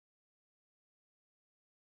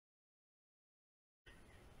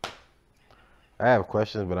I have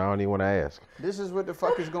questions, but I don't even want to ask. This is what the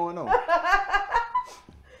fuck is going on.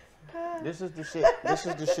 This is the shit. This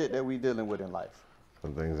is the shit that we dealing with in life.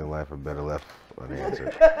 Some things in life are better left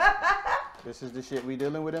unanswered. This is the shit we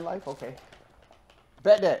dealing with in life? Okay.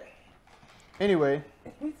 Bet that. Anyway.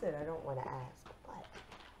 He said I don't want to ask. What?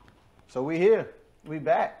 So we here. We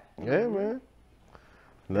back. Yeah, man.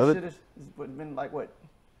 This shit has been like, what,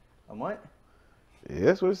 a month? Yeah,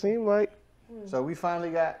 that's what it seemed like. So we finally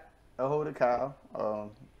got a hold of Kyle.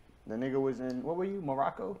 The nigga was in, what were you,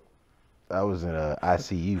 Morocco? I was in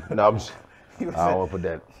ICU. No, I don't want to put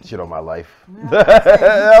that shit on my life. No,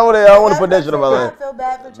 I don't want to put that shit on my life. I feel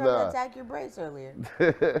bad for trying to attack your brace earlier.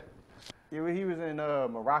 Yeah, he was in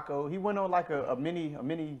Morocco. He went on like a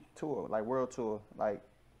mini tour, like world tour. Like,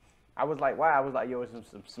 I was like, wow. I was like, yo,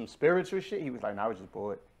 some spiritual shit. He was like, no, I was just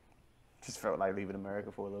bored. Just felt like leaving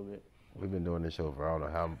America for a little bit. We've been doing this show for I don't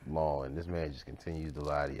know how long, and this man just continues to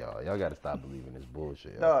lie to y'all. Y'all got to stop believing this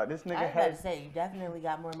bullshit. No, this nigga I was has. about to say, you definitely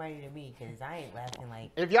got more money than me, because I ain't laughing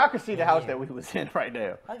like... If y'all could see the house that we was in right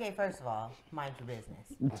now. Okay, first of all, mind your business.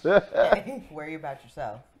 Worry about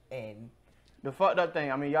yourself. And the fucked up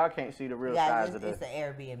thing, I mean, y'all can't see the real size of this. It's an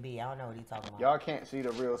Airbnb. I don't know what he's talking about. Y'all can't see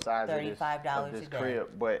the real size of this crib,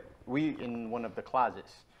 but we in one of the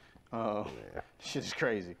closets. Shit is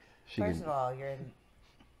crazy. First of all, you're in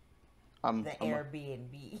the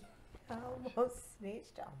Airbnb. I almost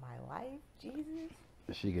snitched on my life. Jesus.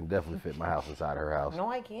 She can definitely fit my house inside her house. No,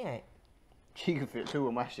 I can't. She can fit 2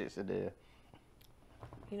 of my shits in there.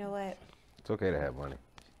 You know what? It's okay to have money.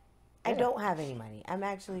 I don't have any money. I'm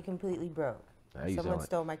actually completely broke. Someone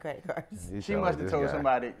stole my credit cards. She must have told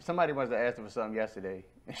somebody must have asked her for something yesterday,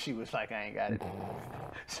 and she was like, I ain't got it.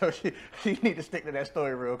 So she need to stick to that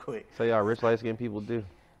story real quick. So y'all rich light-skinned people do?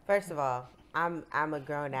 First of all, I'm a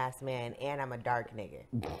grown-ass man, and I'm a dark nigga.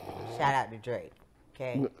 Shout out to Drake.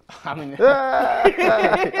 Okay? I mean...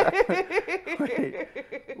 Wait,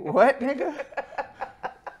 what, nigga?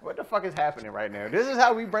 What the fuck is happening right now? This is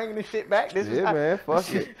how we bringing this shit back? This is how, man,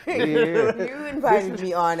 fuck it. Yeah. You invited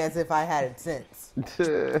me on as if I had sense.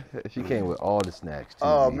 She came with all the snacks, too.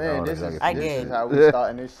 Oh, man, this is how we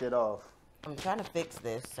starting this shit off. I'm trying to fix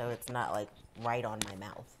this so it's not, like, right on my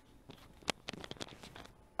mouth.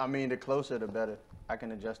 I mean, the closer, the better. I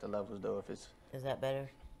can adjust the levels, though, if it's... Is that better?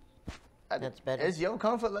 That's better. It's your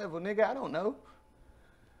comfort level, nigga. I don't know.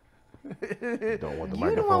 Don't want the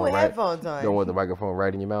you the one with headphones on. Don't want the microphone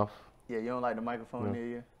right in your mouth? Yeah, you don't like the microphone near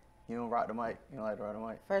you? You don't rock the mic? You don't like to rock the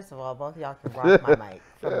mic? First of all, both of y'all can rock my mic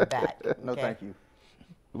from the back. No, thank you.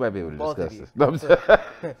 We might be able to discuss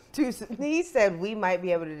this. He said we might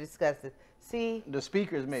be able to discuss this. See? The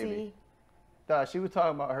speakers, maybe. See? She was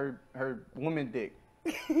talking about her woman dick.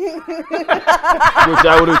 Which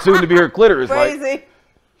I would assume to be her clitoris. Crazy.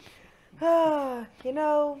 Like. You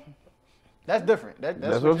know. That's different. That's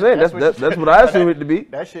what I'm saying. That's what I assume it to be.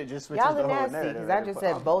 That shit just switches y'all the are whole nasty, narrative. because I just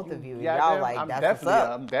said both of you. Yeah, y'all like, that's what's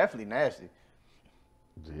up. I'm definitely nasty.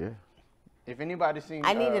 Yeah. If anybody's seen...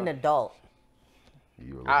 I need an adult.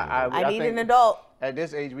 I need an adult. At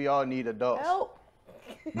this age, we all need adults. Help.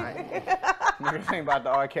 Niggas ain't about to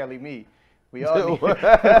R. Kelly me. We all need...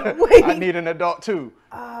 I need an adult, too.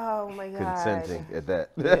 Oh, my God. Consenting at that.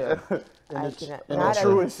 Yeah. In the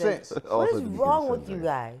truest sense. What is wrong with you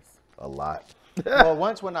guys? A lot. Well,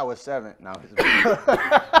 once when I was 7. No,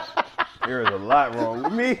 there is a lot wrong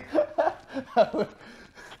with me.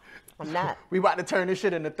 I'm not. We about to turn this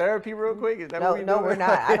shit into therapy real quick? Is that what we doing? No, we're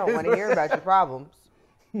not. I don't want to hear about your problems.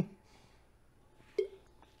 Yeah,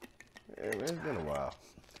 it's been a while.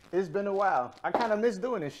 It's been a while. I kind of miss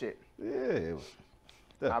doing this shit. Yeah.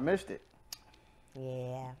 I missed it.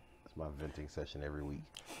 Yeah. It's my venting session every week.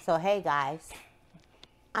 So, hey, guys.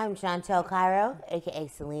 I'm Chantel Cairo, a.k.a.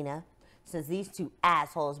 Selena. Since these two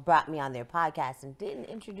assholes brought me on their podcast and didn't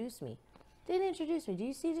introduce me. Do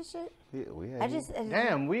you see this shit? Yeah, we had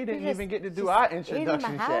Damn, we didn't even get to do our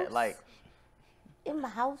introductions yet. Like, in my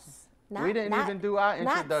house. We didn't even do our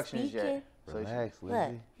introductions yet. Relax, Lizzie.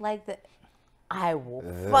 Look, like I will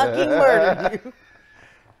fucking murder you.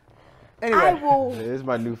 Anyway, I will. This is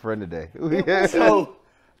my new friend today. So,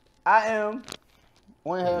 I am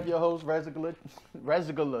one half your host, Rezigula.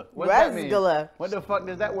 What's that mean? What the fuck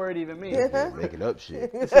does that word even mean? Making up shit.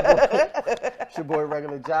 It's your boy,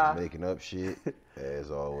 Regular Ja. Making up shit, as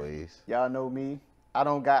always. Y'all know me. I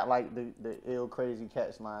don't got like the ill crazy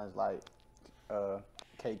catch lines like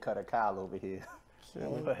K Cutter Kyle over here.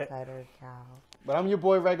 Cutter Kyle. But I'm your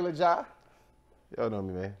boy, Regular Ja. Y'all know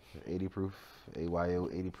me, man. 80 proof, AYO,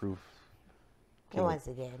 80 proof. And once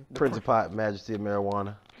again, Prince of Pot, Majesty of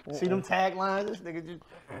Marijuana. See them taglines? This nigga just...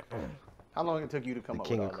 How long it took you to come up with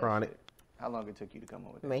The King of Chronic. How long it took you to come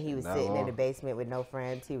up with that? When he was Not sitting in long. the basement with no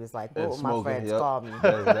friends, he was like, "What And would my smoking, friends yep. call me?"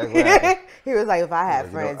 That's exactly what happened. He was like, "If I had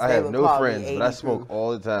Like, friends, I they have would no call friends, me 80 but I smoke proof.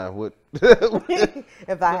 all the time. What?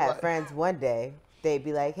 If I had friends one day, they'd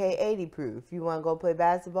be like, "Hey, 80 proof, you want to go play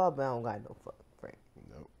basketball?" But I don't got no fucking friend.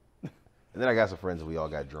 Nope. And then I got some friends and we all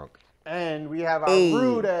got drunk. And we have our Hey.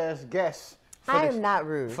 rude ass guest I am not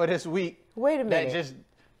rude. for this week. Wait a That minute. just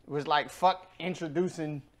was like, fuck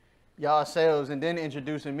introducing y'all selves and then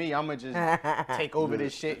introducing me. I'm going to just take over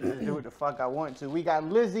this shit and do what the fuck I want to. We got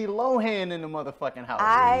Lizzie Lohan in the motherfucking house.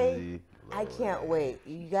 I can't wait.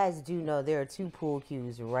 You guys do know there are 2 pool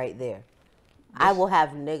cues right there. I will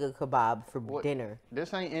have nigga kebab for dinner.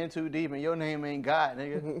 This ain't in too deep and your name ain't God,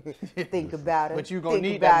 nigga. Think about it. But you gonna Think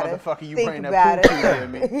need that about it. motherfucker you Think bring about that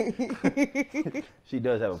pool it. to me. She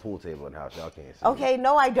does have a pool table in the house. Y'all can't see. Okay,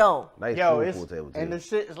 no, I don't. Nice Yo, pool table too. and the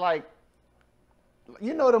shit is like,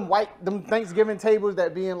 you know them Thanksgiving tables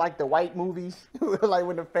that be in like the white movies, like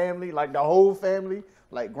when the family, like the whole family,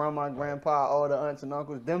 like grandma, grandpa, all the aunts and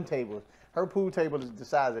uncles, them tables. Her pool table is the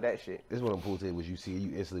size of that shit. This is one of them pool tables you see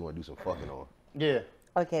you instantly want to do some fucking on. Yeah.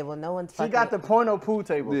 Okay, well, no one's She fucking. got the porno pool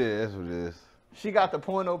table. Yeah, that's what it is. She got the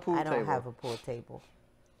porno pool I table. don't have a pool table.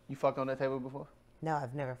 You fucked on that table before? No,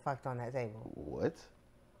 I've never fucked on that table. What?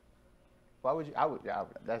 Why would you? I would.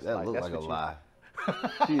 That's That like, looked that's like a what you- lie.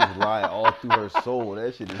 She is lying all through her soul.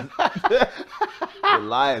 That shit is. The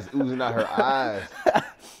lie is oozing out her eyes.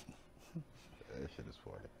 That shit is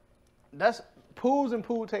funny. That's pools and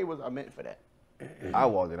pool tables are meant for that. I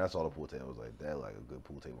walked in, I saw the pool table. I was like, that like a good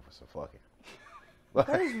pool table for some fucking.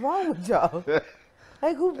 What is wrong with y'all?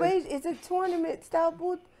 Like, who raised? It's a tournament style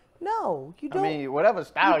pool. No, you I don't. mean, whatever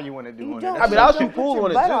style you want to do you on don't- it. I mean, You I'll don't shoot put pool your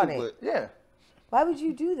on it butt too, on it. but Yeah, Why would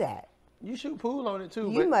you do that? you shoot pool on it too.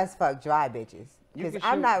 You but must fuck dry bitches. You Because can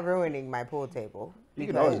I'm shoot- not ruining my pool table. you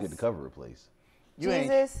can always get because- the cover replaced. you ain't,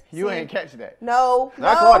 Jesus, you see? ain't catch that. No, no,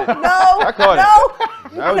 I caught it. no, I caught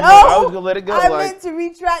it. no, I was no. gonna- I was gonna let it go, I like- meant to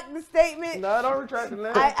retract the statement. No, don't retract it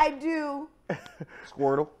now. I do.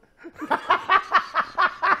 Squirtle.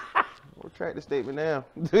 Retract the statement now.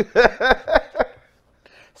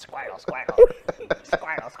 Squirtle, squirtle,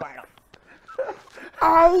 squirtle, squirtle.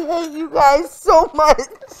 I hate you guys so much.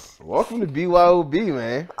 Welcome to BYOB,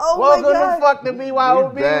 man. Oh Welcome my God. to fuck the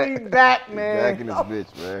BYOB. We back, man. Back in this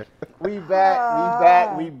bitch, man. We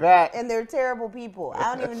back. We back. And they're terrible people.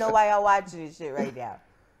 I don't even know why y'all watching this shit right now.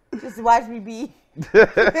 Just to watch me be.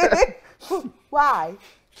 Why?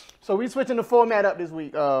 So we switching the format up this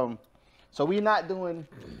week. So we not doing.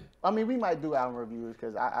 I mean, we might do album reviews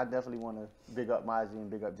because I definitely want to big up Mozzie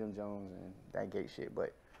and big up Jim Jones and that gay shit.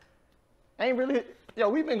 But ain't really. Yo,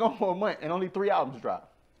 we've been going for a month and only 3 albums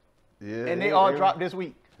dropped, Yeah. and they all dropped this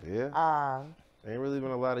week. Yeah. Ain't really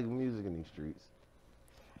been a lot of music in these streets.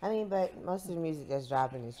 I mean, but most of the music that's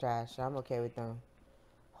dropping is trash, so I'm okay with them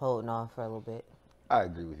holding off for a little bit. I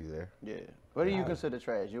agree with you there. Yeah. What do you consider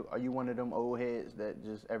trash? Are you one of them old heads that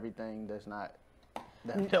just everything that's not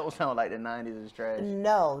that don't sound like the 90s is trash?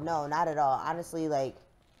 No, not at all. Honestly, like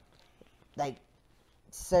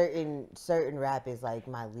certain rap is like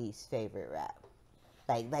my least favorite rap.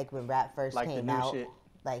 Like when rap first Like the came new out, shit?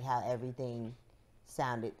 like how everything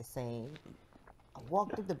sounded the same. I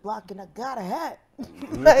walked up the block and I got a hat.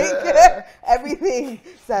 Like everything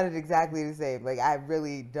sounded exactly the same. Like I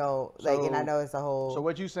really don't like, and I know it's a whole. So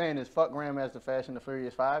what you saying is fuck Grandmaster Fast and the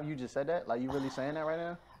Furious 5? You just said that? Like you really saying that right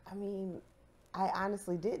now? I mean, I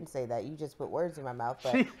honestly didn't say that. You just put words in my mouth.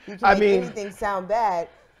 But See, you can I make mean- anything sound bad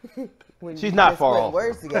when She's you not just far put off.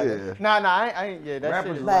 words together. Yeah. Nah, I ain't. Yeah, that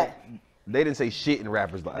shit is But They didn't say shit in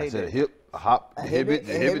rappers. Like I They said, a did. hip, a hop, a hip it, a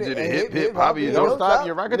the hip it to the hip, hip, hop, hop. You you don't don't stop. stop.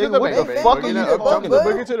 You're rocking Nigga, what the baby. fuck are Boogie you to the talking boogie, about?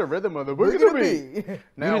 boogie to the rhythm of the boogie to the beat.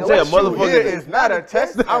 Now didn't what say a motherfucker hear that- is not a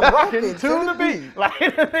test. I'm rocking to the beat.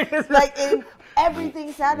 like and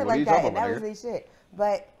everything sounded What are you like that, talking and that about, was their shit.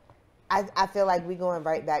 But I feel like we going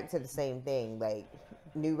right back to the same thing. Like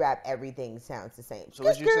new rap, everything sounds the same. So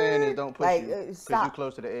what you saying is don't push like, you because you stop.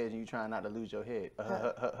 close to the edge and you trying not to lose your head.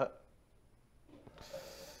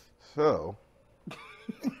 So,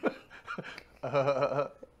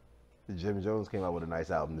 Jim Jones came out with a nice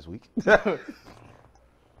album this week.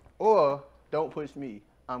 Or don't push me.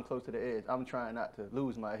 I'm close to the edge. I'm trying not to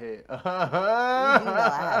lose my head. You know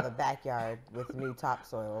I have a backyard with new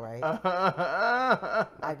topsoil, right?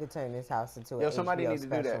 I could turn this house into a Yo, somebody HBO need to do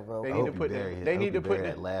special that. real They I need hope to you put bury the- it. they I need hope to you put bury the-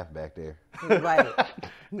 that laugh back there. right.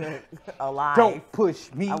 Alive. Don't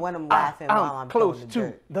push me. I want 'em laughing while I'm close throwing the to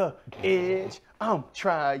dirt. the edge. I'm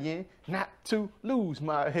trying not to lose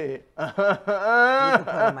my head. You can put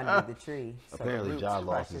him under the tree. So Apparently the roots John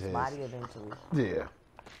crush lost his head. body eventually. Yeah.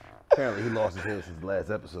 Apparently he lost his hair since the last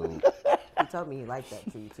episode. He told me he liked that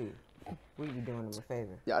tree too. We be doing them a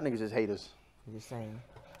favor. Y'all niggas is haters. I'm just saying.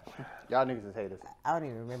 Y'all niggas is haters. I don't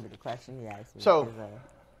even remember the question you asked me. So,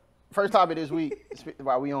 first topic this week,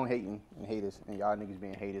 why we on hating and haters, and y'all niggas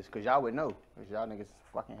being haters, because y'all would know, because y'all niggas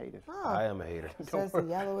fucking haters. oh, I am a hater. says the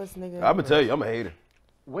yellowest nigga. I'm gonna tell you, I'm a hater.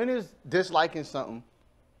 When is disliking something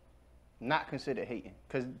not considered hating?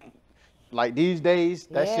 Because, like, these days,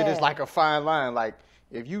 that shit is Yeah. like a fine line. Like,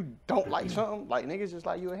 if you don't like something, like, niggas just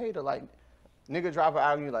like, you a hater. Like, nigga drop an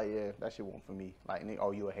album, you like, yeah, that shit wasn't for me. Like, nigga,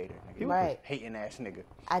 oh, you a hater. Nigga. Right. Hating ass nigga.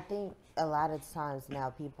 I think a lot of times now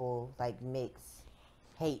people like mix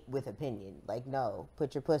hate with opinion. Like, no,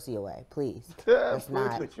 put your pussy away, please. That's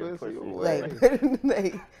not Put your pussy away.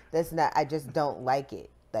 like that's not. I just don't like it.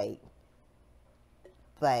 Like,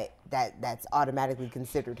 but that's automatically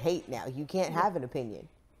considered hate now. You can't have an opinion.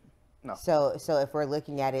 No. So if we're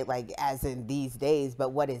looking at it like as in these days, but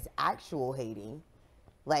what is actual hating?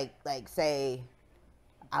 Like say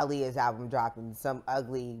Aaliyah's album dropping, some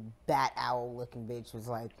ugly bat owl looking bitch was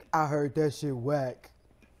like, I heard that shit whack.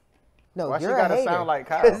 No, Why she you're gotta a hater. sound like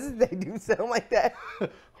Kyle? 'Cause they do sound like that.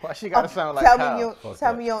 Why she gotta sound like tell Kyle?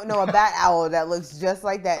 Tell me you don't know a bat owl that looks just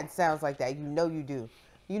like that and sounds like that. You know you do.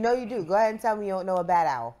 You know you do. Go ahead and tell me you don't know a bat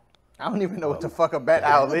owl. I don't even know what the fuck a bat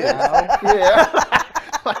owl is. Yeah.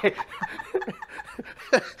 Like,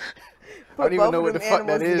 I Put don't even both know of what the them fuck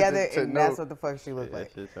animals that is together, to and know. that's what the fuck she looked That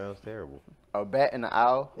like. shit sounds terrible. A bat and an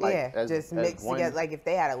owl? Like, Yeah, as, just as mixed one, together. Like if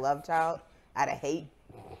they had a love child out of hate.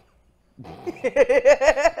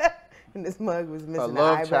 And this mug was missing a an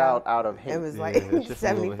love eyebrow. child out of hate. It was Yeah, like that shit from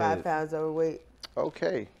 75 overhead. pounds overweight.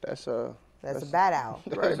 Okay, That's a bat owl.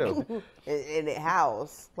 Right though. And it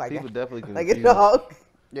howls like People definitely like a confuse. dog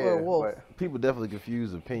yeah, or a wolf. but People definitely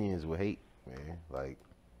confuse opinions with hate, man. Like,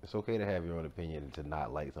 it's okay to have your own opinion and to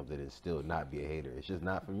not like something and still not be a hater. It's just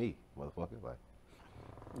not for me, motherfucker. Like,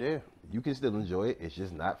 yeah. you can still enjoy it. It's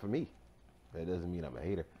just not for me. That doesn't mean I'm a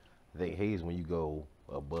hater. I think hate is when you go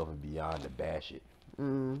above and beyond to bash it.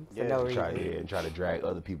 For Yeah, no And try, reason. and try to drag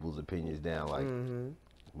other people's opinions down. Like,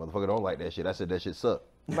 motherfucker don't like that shit. I said that shit suck.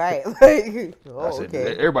 Right. Like, I oh, said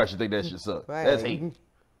okay. everybody should think that shit suck. Right. That's hate.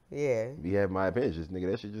 Yeah. Be having my opinion, just nigga,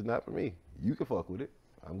 that shit just not for me. You can fuck with it.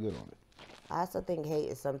 I'm good on it. I also think hate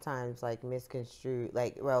is sometimes like misconstrued.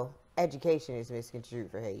 Like, well, education is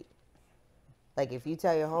misconstrued for hate. Like, if you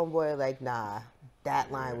tell your homeboy, like, nah,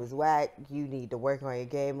 that line was whack, you need to work on your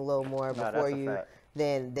game a little more Nah, before that's a you, fact.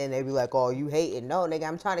 then they be like, oh, you hating. No, nigga,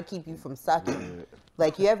 I'm trying to keep you from sucking.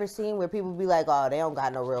 Like, you ever seen where people be like, oh, they don't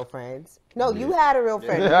got no real friends? No, you had a real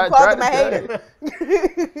friend. Yeah, I You called tried him a to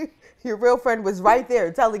hater. Your real friend was right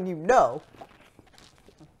there telling you no.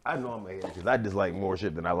 I know I'm a hater because I dislike more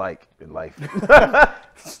shit than I like in life.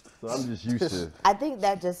 So I'm just used to. I think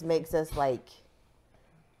that just makes us like,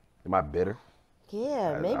 Am I bitter?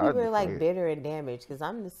 yeah, maybe I'd we're like forget. bitter and damaged because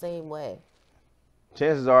I'm the same way.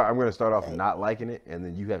 Chances are I'm gonna start off not liking it, and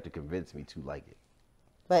then you have to convince me to like it.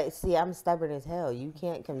 But see, I'm stubborn as hell. You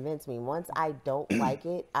can't convince me. Once I don't like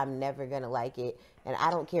it, I'm never going to like it. And I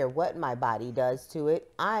don't care what my body does to it.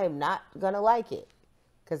 I'm not going to like it.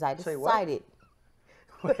 Because I Say what? decided.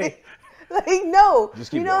 Wait. Like, no. Just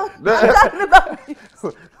keep you know, going. I'm talking about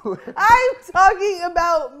I'm talking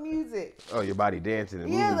about music. Oh, your body dancing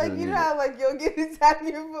and Yeah, moving. like, to the you know music. how, like, you'll get inside of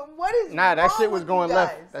your foot. What is Nah, that wrong shit was with going you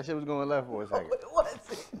left. guys? That shit was going left for a second. What was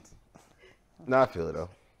it? Nah, I feel it though.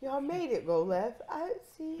 Y'all made it go left. I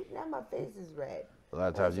see. Now my face is red. A lot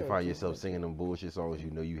of times you Okay, find too. yourself singing them bullshit songs you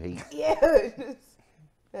know you hate. Yeah, just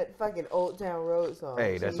that fucking Old Town Road song.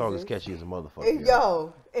 Hey, that song is Jesus. catchy as a motherfucker. Hey,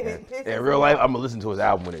 yo, and Yeah. it pisses In real me life, off. I'm gonna listen to his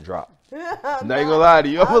album when it drops. I'm Not gonna lie to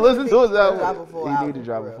you. I'm I gonna don't listen think to his he's gonna album. drop a full He need album, to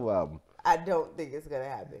drop for a real. full album. I don't think it's gonna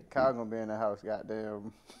happen. Kyle gonna be in the house,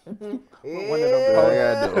 goddamn. Yeah. One of them I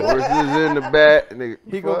got the horses in the back. Nigga.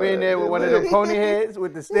 He gonna be in there with one of them pony heads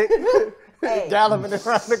with the stick, Hey. galloping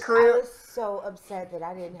around the I crib. was so upset that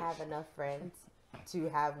I didn't have enough friends to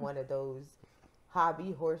have one of those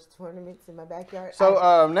hobby horse tournaments in my backyard.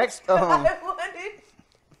 So next, I wanted.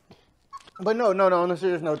 but no. On a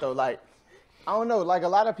serious note though, like I don't know, like a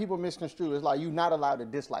lot of people misconstrue. It's like you're not allowed to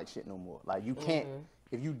dislike shit no more. Like you can't.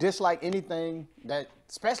 If you dislike anything, that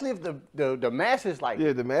especially if the masses like,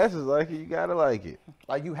 Yeah, the masses like it. You gotta like it.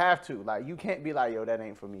 like you have to. Like you can't be like, yo, that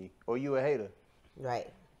ain't for me, or you a hater.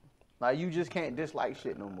 Right. Like you just can't dislike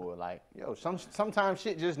shit no more. Like yo, sometimes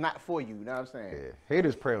shit just not for you. You know what I'm saying? Yeah.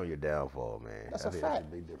 Haters prey on your downfall, man. That's I a think fact. That's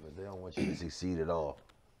a big difference. They don't want you to succeed at all.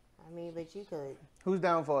 I mean, but you could. Whose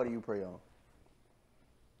downfall do you prey on?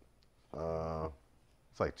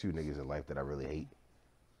 It's like two niggas in life that I really hate.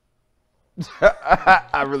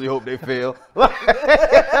 I really hope they fail.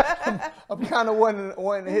 I'm kind of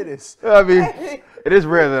wanting to hit this. I mean, It is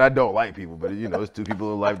rare that I don't like people, but you know, it's two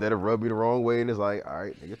people in life that have rubbed me the wrong way, and it's like, all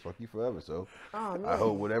right, nigga, fuck you forever. So I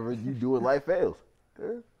hope whatever you do in life fails. Yeah.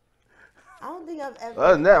 I don't think I've ever.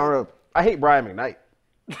 Other than that, I don't know. I hate Brian McKnight.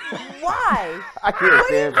 Why? I can't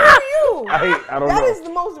stand him. You? I don't know. That is the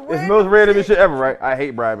most random. It's the most random shit ever, right? I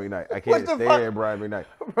hate Brian McKnight. I can't the stand Brian McKnight.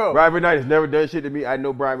 Bro. Brian McKnight has never done shit to me. I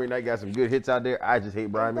know Brian McKnight got some good hits out there. I just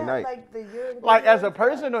hate Brian McKnight. Like as a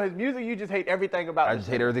person or his music, you just hate everything about I just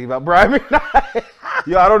hate everything about Brian McKnight.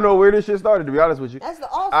 Yo, I don't know where this shit started, to be honest with you. That's the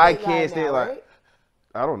Allstate I guy can't stand now, like, right?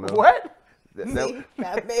 I don't know. What? That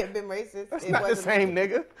may have been racist. That's not the same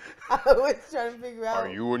nigga. I was trying to figure out. Are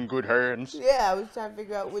you in good hands? Yeah, I was trying to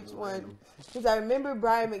figure out which one. Because I remember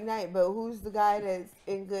Brian McKnight, but who's the guy that's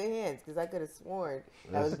in good hands? Because I could have sworn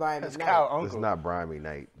that was Brian That's McKnight. Kyle Uncle. It's not Brian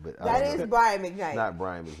McKnight, but That is Brian McKnight. It's not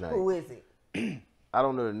Brian McKnight. Who is it? I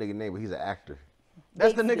don't know the nigga name, but he's an actor.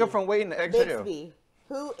 That's Bixby. the nigga from Waiting to Exhale. Bixby.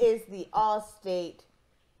 Who is the Allstate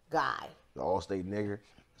guy? The Allstate nigger.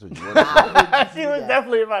 That's what you want. She was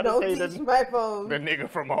definitely about to Don't say teach the my phone. nigga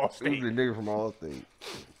from Who's Allstate. the nigga from Allstate?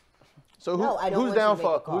 So No, I don't who's want you to make a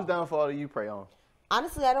downfall? call. Whose downfall do you pray on?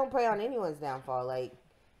 Honestly, I don't pray on anyone's downfall. Like,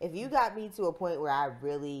 if you got me to a point where I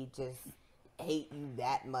really just hate you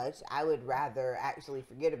that much, I would rather actually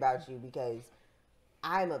forget about you because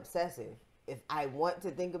I'm obsessive. If I want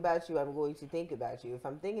to think about you, I'm going to think about you. If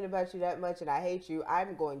I'm thinking about you that much and I hate you,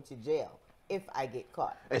 I'm going to jail if I get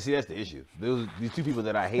caught. And see, that's the issue. These two people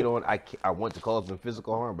that I hate on, I want to cause them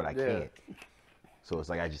physical harm, but I can't. So it's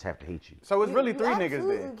like I just have to hate you. So it's really You three niggas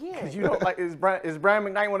absolutely then. can. Because you don't like is Brian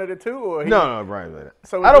McKnight one of the two or he, No, Brian McKnight.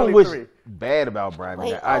 So I it's don't really wish three. bad about Brian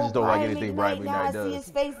Wait, McKnight. I just don't like Brian anything Brian now I McKnight see does. his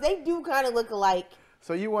face. They do kind of look alike.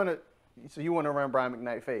 So you wanna run Brian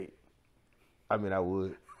McKnight fade? I mean, I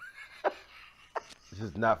would. It's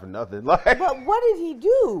just not for nothing. Like, But what did he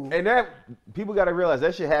do? and that people gotta realize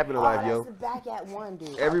that shit happen in life, that's yo. the back at one,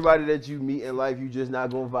 dude. Everybody that you meet in life, you just not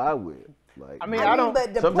gonna vibe with. Like, I mean, I don't.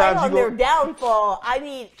 But the sometimes play you on their go- downfall, I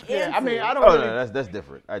need Yeah, I mean, I answers. don't. oh really, no, that's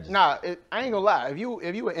different. I just I ain't gonna lie. If you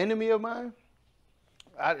an enemy of mine,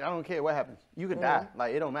 I don't care what happens. You could die.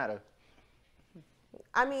 Like it don't matter.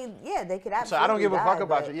 I mean, yeah, they could So absolutely I don't give a fuck die,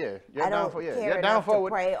 about but you. Yeah, your I don't downfall. Yeah, care your enough downfall to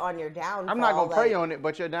would. prey on your downfall. I'm not gonna prey like, on it,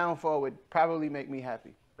 but your downfall would probably make me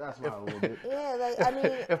happy. that's not a little bit. Yeah, like I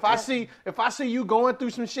mean, If I see you going through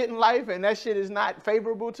some shit in life and that shit is not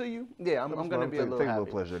favorable to you, yeah, I'm gonna be a little take happy.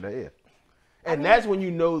 pleasure in that, yeah. And that's when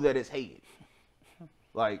you know that it's hate.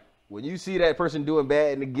 Like when you see that person doing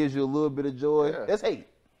bad and it gives you a little bit of joy, Yeah. that's hate.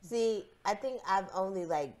 see, I think I've only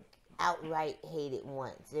like outright hated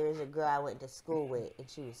once. There was a girl I went to school with, and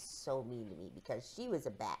she was so mean to me because she was a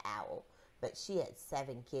bat owl, but she had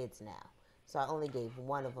 7 kids now, so I only gave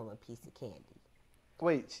one of them a piece of candy.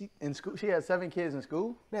 Wait, she in school? She had 7 kids in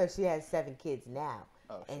school? No, she has 7 kids now,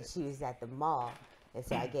 Oh, and shit. she was at the mall, and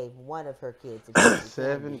so I gave one of her kids a piece of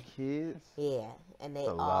 7 candy. kids? Yeah, and they That's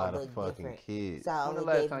a all lot of look fucking different. kids. So I When the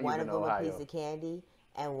only last gave time you one been of to them a Ohio? piece of candy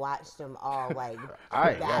and watched them all like I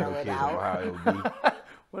ain't got battle no it kids in out. Ohio, B.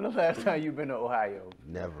 When the last time you been to Ohio?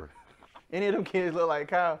 Never. Any of them kids look like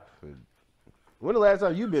Kyle? When the last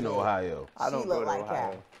time you been to Ohio? I don't She go look to like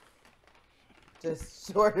Ohio. Kyle. Just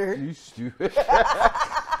shorter. You stupid.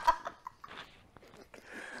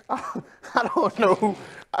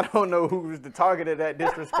 I don't know who's the target of that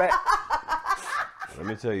disrespect. Let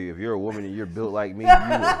me tell you, if you're a woman and you're built like me,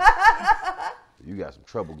 you got some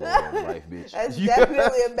trouble going on in life, bitch. That's You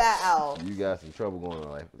definitely a bat owl. You got some trouble going on in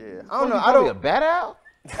life. Yeah, I I don't know. I don't a bat owl.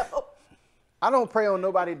 I don't prey on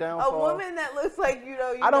nobody A downfall. woman that looks like you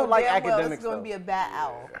I don't know like damn well academics, it's gonna though. be a bat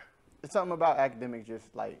owl. It's something about academics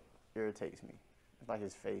just like irritates me. It's like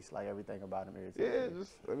his face, like everything about him irritates Yeah, me.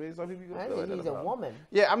 just I mean, some people I feel like think he's that's a problem. woman.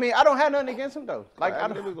 Yeah, I mean, I don't have nothing against him though. Like, I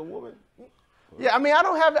Academic is a woman. yeah, I mean, I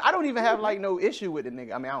don't even have like no issue with the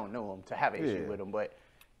nigga. I mean, I don't know him to have an issue Yeah. with him, but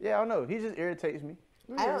yeah, I don't know. He just irritates me.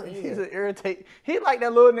 I don't He's either. an irritate. He like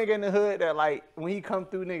that little nigga in the hood that like when he come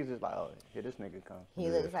through, niggas just like, oh, here this nigga come. He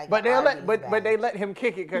looks like. But an they let Arby's but bag. they let him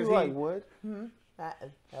kick it because You he like what?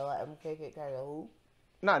 They let him kick it kind of who?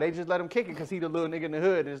 no, they just let him kick it because he the little nigga in the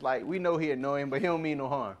hood. And it's like we know he annoying, but he don't mean no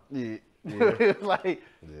harm. Yeah. It's like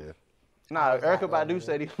Yeah. nah, was Erykah that Badu nigga.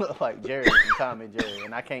 said he looked like Jerry from Tom and Jerry,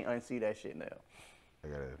 and I can't unsee that shit now. I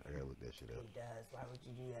gotta look that shit up. He does. Why would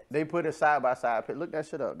you do that? They put a side by side picture. Look that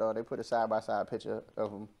shit up, dog. They put a side by side picture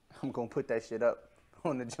of him. I'm gonna put that shit up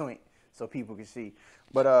on the joint so people can see.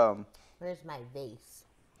 But Where's my vase?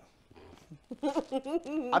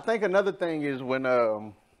 I think another thing is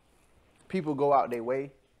when people go out their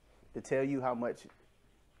way to tell you how much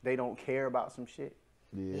they don't care about some shit.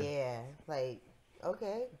 Yeah. Yeah, like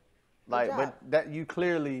okay. Like, job. but that you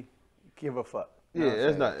clearly give a fuck. You know Yeah, what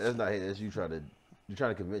I'm that's saying? not hate. That's you trying to You're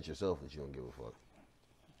trying to convince yourself that you don't give a fuck.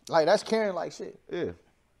 Like, that's caring like shit. Yeah.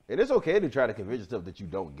 And it's okay to try to convince yourself that you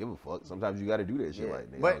don't give a fuck. Sometimes you got to do that shit. Yeah.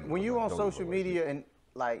 Like, But when you on social media and,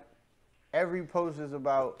 like, every post is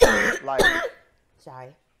about, like,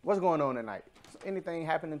 Shy. what's going on tonight? Anything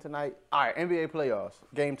happening tonight? All right, NBA playoffs,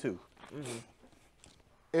 game 2. Mm-hmm.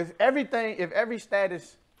 If every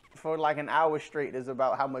status for like an hour straight is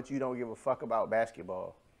about how much you don't give a fuck about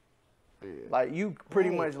basketball, like you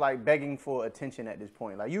pretty much like begging for attention at this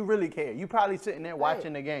point. Like you really care. You probably sitting there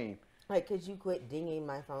watching the game. Like, could you quit dinging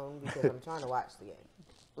my phone because I'm trying to watch the game?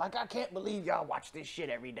 Like, I can't believe y'all watch this shit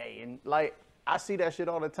every day. And like, I see that shit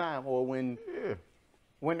all the time. Or when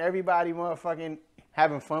everybody motherfucking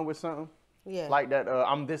having fun with something. Yeah. Like that,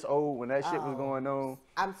 I'm this old when that shit was going on.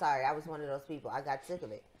 I'm sorry, I was one of those people. I got sick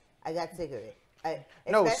of it.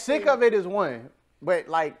 No, sick of it is one. But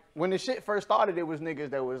like, when the shit first started, it was niggas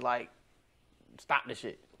that was like, stop the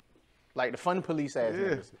shit. Like the fun police ass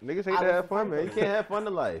niggas. Niggas hate to have fun, man. You can't have fun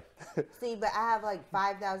in life. See, but I have like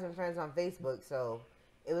 5,000 friends on Facebook, so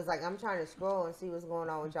it was like I'm trying to scroll and see what's going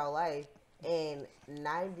on with y'all life, and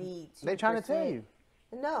 92%. They trying to tell you.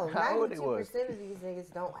 No, How old they 92% was. of these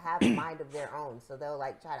niggas don't have a mind of their own, so they'll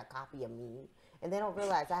like try to copy a meme, and they don't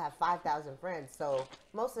realize I have 5,000 friends, so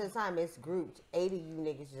most of the time it's grouped. 80 of you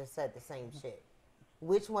niggas just said the same shit.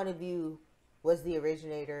 Which one of you was the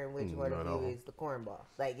originator and which one of you is the cornball?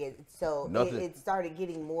 Like it started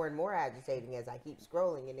getting more and more agitating as I keep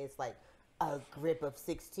scrolling, and it's like a grip of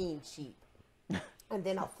 16 sheep. And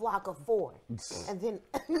then a flock of 4. And then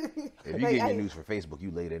If you get your news for Facebook, you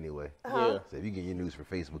late anyway. Yeah. So if you get your news for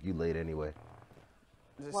Facebook, you late anyway.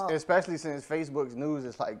 Well, Especially since Facebook's news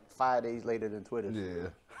is like 5 days later than Twitter's.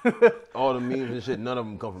 Yeah. All the memes and shit, none of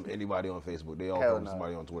them come from anybody on Facebook. They all Hell come from no.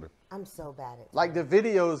 somebody on Twitter. I'm so bad at Like the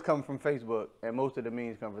videos come from Facebook and most of the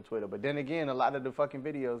memes come from Twitter. But then again, a lot of the fucking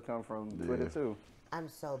videos come from Twitter too. I'm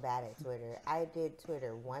so bad at Twitter. I did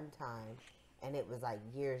Twitter one time, and it was like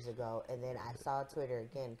years ago, and then I saw Twitter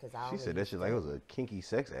again because I She said that shit like it was a kinky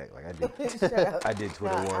sex act. Like I did. Shut up. I did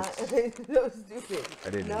Twitter once. So stupid. I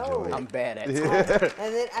didn't No. enjoy it. I'm bad at it.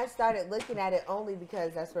 And then I started looking at it only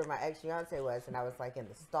because that's where my ex-fiance was, and I was like in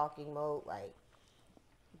the stalking mode, like.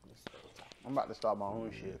 I'm about to start my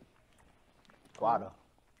own shit. Twitter.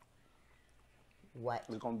 What?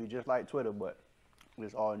 It's gonna be just like Twitter, but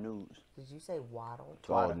it's all news. Did you say waddle? It's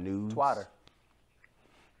all news. Twitter.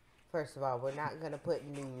 First of all, we're not gonna put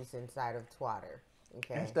news inside of twatter.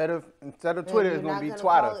 Okay. Instead of Twitter, You're it's gonna not be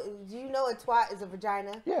call Twitter. it- do you know a twat is a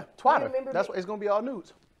vagina? Yeah, Twitter. remember That's me- what it's gonna be all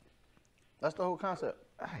news. That's the whole concept.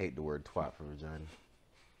 I hate the word twat for vagina.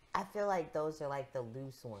 I feel like those are like the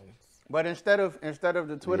loose ones. But instead of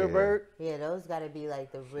the Twitter Yeah. bird, Yeah, those gotta be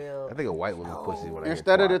like the real. I think a white woman's pussy when I hear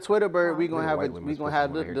instead of the twat. Twitter bird, we gonna Yeah, have white we women's gonna pussy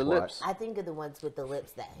have when I hear the twat. lips. I think of the ones with the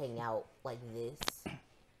lips that hang out like this,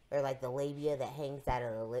 or like the labia that hangs out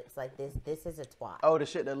of the lips like this. This is a twat. Oh, the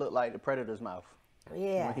shit that look like the predator's mouth.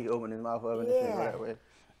 Yeah. When he opened his mouth up and Yeah. the shit go that way.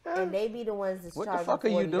 And they be the ones that's What the charging fuck are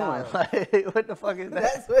you doing? $40. Like, what the fuck is that?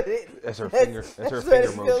 That's what it. That's her finger. That's her what finger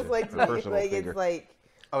it feels motion. like Her to me. personal Like finger. it's like.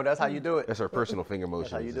 Oh, that's how you do it. That's her personal finger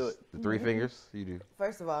motion. how you do it. The 3 fingers you do.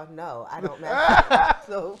 First of all, no, I don't mess.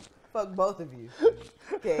 So fuck both of you,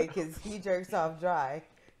 okay? Because he jerks off dry,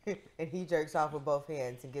 and he jerks off with both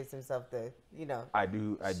hands and gives himself the, I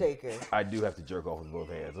do shaker. I do have to jerk off with both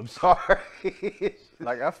hands. I'm sorry.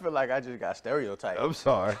 Like, I feel like I just got stereotyped. I'm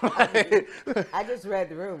sorry. I just read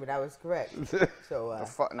the room and I was correct. So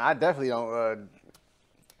Fuck, no, I definitely don't.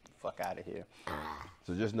 Fuck out of here.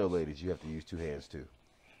 So just know, ladies, you have to use 2 hands too.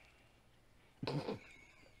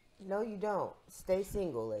 no, you don't. Stay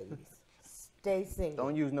single, ladies. Stay single.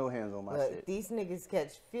 Don't use no hands on my Look, shit. these niggas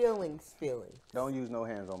catch feelings. Don't use no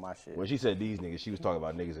hands on my shit. When she said these niggas, she was talking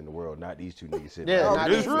about niggas in the world, not these 2 niggas sitting Yeah, right not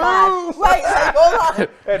here. these This guys. room. Right, like, hold on.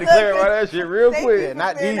 Had to clarify that shit real Thank quick. you for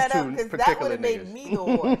not clearing these that up, two 'cause that particular would have made niggas. me the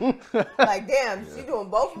one. Like, damn, she doing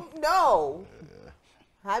both? No.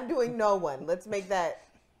 I'm doing no one. Let's make that.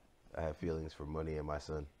 I have feelings for money and my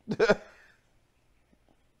son.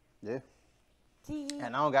 Yeah. And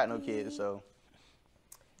I don't got no kids, so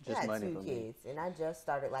I just got money 2 for me. kids, and I just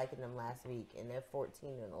started liking them last week, and they're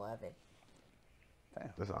 14 and 11.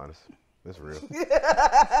 That's honest. That's real.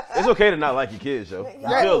 It's okay to not like your kids, yo. You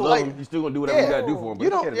Yeah, still love like- them. You still gonna do whatever you gotta do for them. But You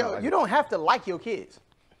it's okay don't. to not like You them. don't have to like your kids.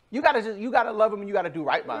 You gotta love them and you gotta do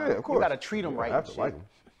right by them. Yeah, of course. You gotta treat them You right. don't have and to like shit.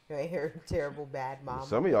 them. Right here, terrible bad mom.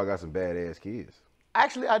 Some of y'all got some badass kids.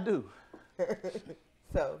 Actually, I do.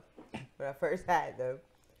 So, when I first had them,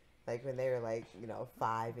 like when they were like,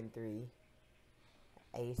 5 and 3,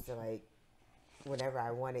 I used to like, whenever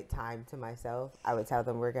I wanted time to myself, I would tell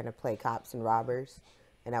them we're gonna play cops and robbers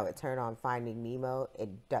and I would turn on Finding Nemo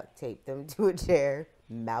and duct tape them to a chair,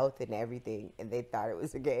 mouth and everything, and they thought it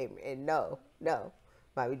was a game. And no,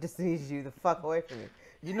 mommy just needs you the fuck away from me.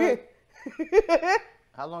 You know,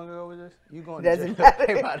 how long ago was this? You going Doesn't to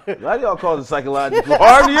jail? matter. Why do y'all call it psychological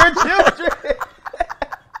harm to your children?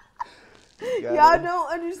 Y'all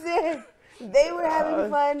don't understand. They were having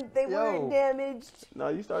fun. They weren't damaged. No,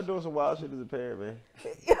 you start doing some wild shit as a parent, man.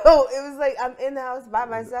 Yo, it was like I'm in the house by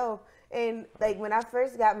myself. And like when I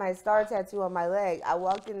first got my star tattoo on my leg, I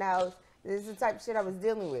walked in the house. This is the type of shit I was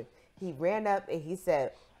dealing with. He ran up and he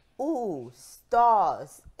said, "Ooh,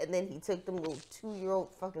 stars." And then he took them little 2-year-old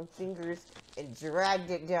fucking fingers and dragged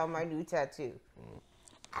it down my new tattoo.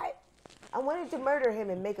 I wanted to murder him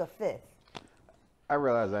and make a fifth. I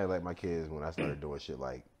realized I ain't like my kids when I started doing shit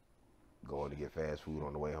like going to get fast food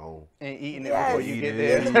on the way home. And eating it Yes. before you get In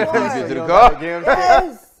there. the car. Get to the car.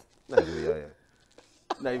 Yes.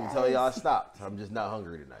 Not even telling y'all I stopped. I'm just not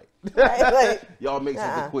hungry tonight. Right, like, Y'all make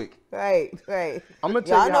something quick. Right. I'm gonna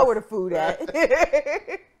tell Y'all you know where the food at.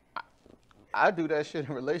 I do that shit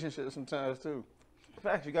in relationships sometimes too.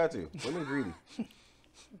 Facts, you got to. Women greedy.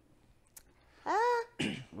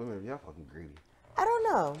 Women, y'all fucking greedy. I don't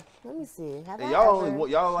know. Let me see. Have And I y'all ever...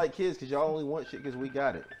 only y'all like kids because y'all only want shit because we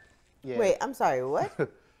got it. Yeah. Wait, I'm sorry. What?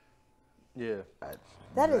 Yeah.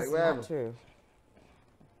 That is whatever. not true.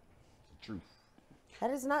 It's the truth.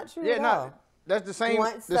 That is not true Yeah, at no. all. That's the same.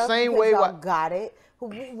 Want The stuff same because way. y'all got it.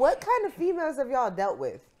 What kind of females have y'all dealt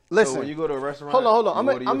with? Listen. So when you go to a restaurant, Hold on. you I'm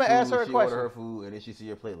order your gonna ask food, her a she question. order her food, and then she see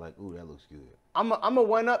your plate like, ooh, that looks good. I'm a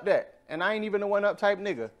one up that, and I ain't even a one up type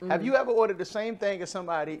nigga. Have you ever ordered the same thing as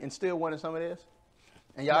somebody and still wanted some of this?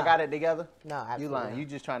 And y'all No. got it together? No, absolutely You lying. not. You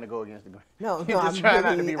just trying to go against the grain. No, You're just trying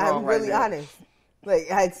not to be wrong I'm right really now. honest.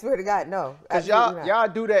 Like, I swear to God, no. Cause absolutely not.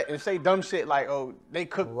 y'all do that and say dumb shit like, oh, they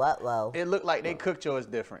cook. What, low? It looked like they cooked yours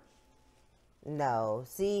different. No.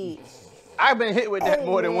 See, I've been hit with that Hey,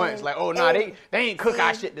 more than man. once. Like, oh, nah, Hey, they ain't cook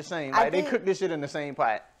our see, shit the same. I Like, they think- cook this shit in the same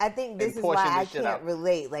pot. I think this and is portion why I this shit can't out.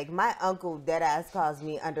 relate. Like, my uncle deadass calls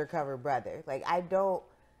me undercover brother. Like, I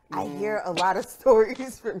hear a lot of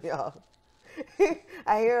stories from y'all.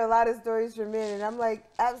 I hear a lot of stories from men, and I'm like,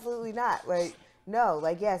 absolutely not. Like, no.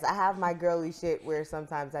 Like, yes, I have my girly shit where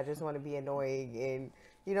sometimes I just want to be annoying, and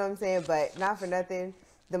you know what I'm saying? But not for nothing.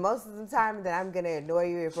 The most of the time that I'm going to annoy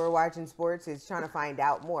you if we're watching sports is trying to find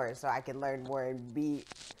out more so I can learn more and be...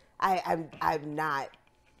 I'm not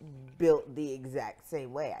built the exact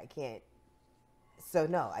same way. I can't. So,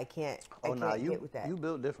 no, I can't. Oh, I nah, can't get with that. you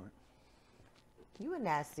built different. You a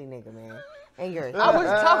nasty nigga, man. And you're a I was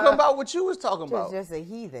talking about what you was talking about. just a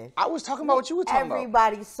heathen. I was talking about what you were talking about.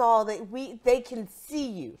 Everybody saw that they can see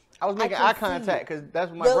you. I was making can eye see contact you. because that's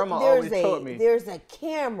what my grandma always taught me. There's a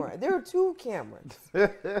camera. There are 2 cameras.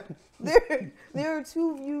 there are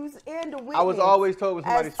 2 views and a witness. I was always told when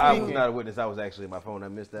somebody as I speaking. was not a witness. I was actually in my phone. I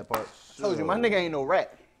missed that part. Told you, my nigga ain't no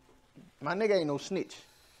rat. My nigga ain't no snitch.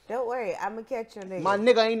 Don't worry, I'm gonna catch your nigga. My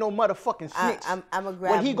nigga ain't no motherfucking snitch. I'm gonna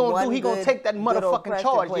grab What he gonna do, he gonna take that good old motherfucking pressure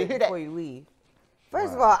charge. You plate hear that? before you leave.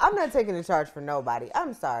 First of all, I'm not taking the charge for nobody.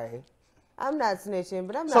 I'm sorry. I'm not snitching,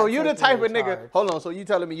 but I'm not So you the taking type the of nigga. charge. Hold on. So you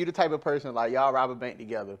telling me you the type of person like y'all rob a bank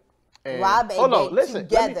together? And, Rob a hold on, bank listen.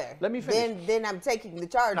 together. Let me finish. Then I'm taking the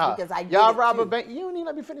charge Nah, because I did y'all it rob too. a bank. You don't even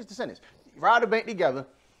let me finish the sentence. Rob a bank together.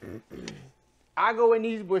 I go in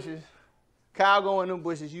these bushes. Kyle go in them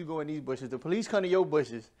bushes. You go in these bushes. The police come to your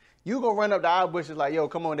bushes. You gonna run up to our bushes like, yo,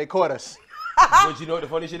 come on, they caught us. But you know what the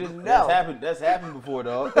funny shit is? No. That's happened before,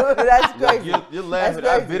 dog. That's crazy. You're laughing.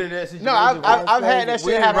 That's I've been in that crazy. situation. No, I've had that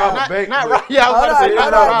We shit ain't happen. rob a Not, bank, not but- right. Yeah, I was Hold about to on, say,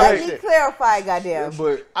 hold not on. rob Let that me shit. clarify, goddamn.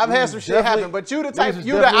 But I've had some shit definitely- happen, but you the type, niggas was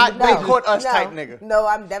you the definitely they bitches. caught us no, type nigga. No,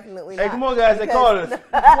 I'm definitely not. Hey, come on, guys. They Because- caught us.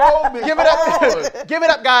 Whoa, bitch. Give it up, give it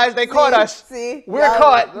up, guys. They caught us. See, We're y'all-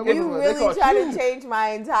 caught. You They really caught trying you. to change my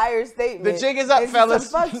entire statement. The jig is up, into some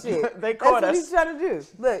fellas. fuck shit. They caught That's us. what he's trying to do.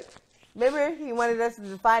 Look, remember he wanted us to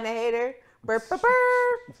define a hater. Burr, burr,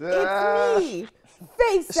 burr. It's me.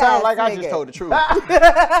 Face It sound ass like I nigga. just told the truth. Sound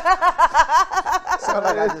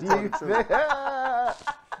like I just told the truth.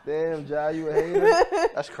 Damn, Jai, you a hater?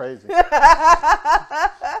 That's crazy.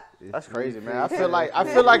 That's crazy, man. I feel like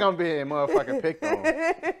I'm being motherfucking picked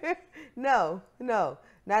on. No,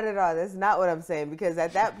 not at all. That's not what I'm saying. Because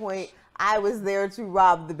at that point, I was there to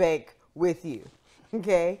rob the bank with you.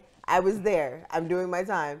 Okay? I was there. I'm doing my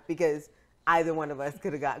time because either one of us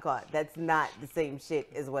could have got caught. That's not the same shit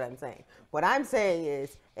is what I'm saying. What I'm saying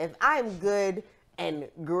is if I'm good and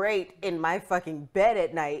great in my fucking bed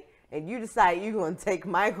at night and you decide you're going to take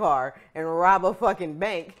my car and rob a fucking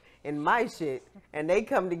bank in my shit, and they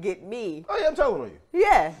come to get me. Oh yeah, I'm telling on you.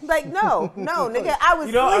 Yeah, like no, nigga, I was.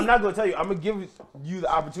 You know, asleep. I'm not gonna tell you. I'm gonna give you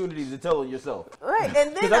the opportunity to tell on yourself. Right,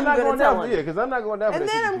 and then I'm I'm gonna tell on you. Yeah, because I'm not going down. And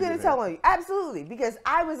then I'm gonna tell on you. Absolutely, because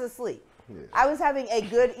I was asleep. Yeah. I was having a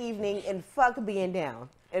good evening, and fuck being down,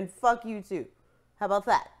 and fuck you too. How about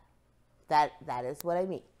that? That is what I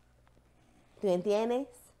mean. ¿Tú entiendes?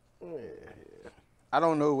 Yeah. I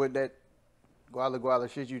don't know what that guala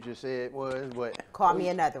shit you just said was, but Call me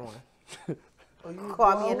another one.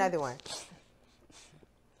 Call me another one.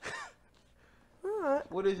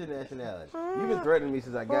 What is your nationality? You've been threatening me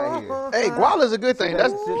since I got here. hey, guala's a good thing.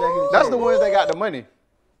 That's the ones that got the money.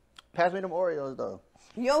 Pass me them Oreos though.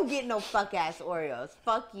 You don't get no fuck ass Oreos.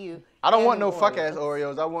 Fuck you. I don't want and no the fuck ass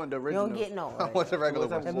Oreos. I want the You original. don't get no I want the Oreos. regular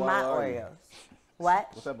What's ones. They're Guala my are you? Oreos. What?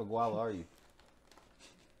 What type of guala are you?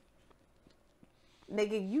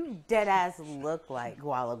 Nigga, you dead ass look like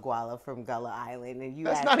Guala from Gullah Island, and you.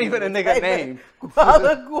 That's asking not even me a what nigga type name. of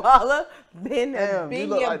Guala, Damn, you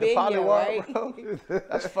look like the Binya, right? Pollywog, bro.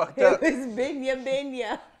 That's fucked It up. was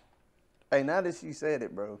Binya. Hey, now that she said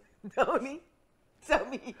it, bro. Tony, tell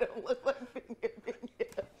me you don't look like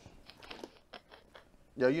Binya.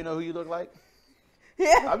 Yo, you know who you look like?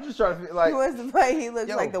 Yeah. I'm just trying to feel like He wants to play. He looks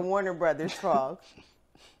Yo. like the Warner Brothers frog.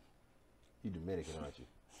 you Dominican, aren't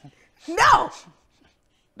you? No,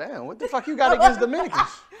 Damn, what the fuck you got against Dominicans?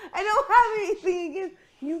 I don't have anything against.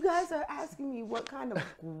 You guys are asking me what kind of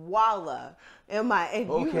guala am I, and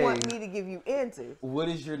you Okay. want me to give you answers. What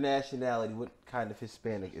is your nationality? What kind of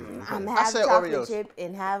Hispanic is it? I'm I half said chocolate Oreos. chip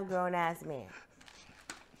and half grown ass man.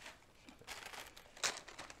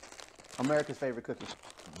 America's favorite cookie.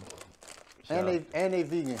 Shout And they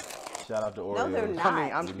vegan. Shout out to Oreos. No, they're not.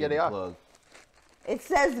 I mean, Give yeah, me they the are. plug. It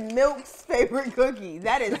says Milk's favorite cookie.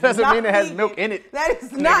 That is Doesn't not mean it has vegan. milk in it, That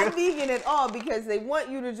is not nigga. vegan at all because they want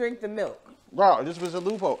you to drink the milk. Bro, this was a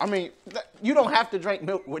loophole. I mean, you don't have to drink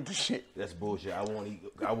milk with the shit. That's bullshit. I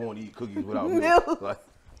won't eat cookies without milk. Milk. Like,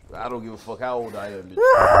 I don't give a fuck how old I am. Bitch.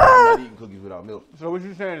 I'm not eating cookies without milk. So what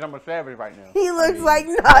you saying is I'm a savage right now. He looks like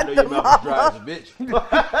I not know the your mouth is dry as a mama.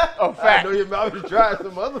 bitch. Oh, I fact. know your mouth is dry as a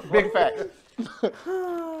motherfucker. Big fact.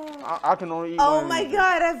 I can only eat Oh one of my these.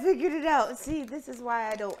 God, I figured it out. See, this is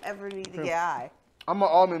why I don't ever need to get high. I'm an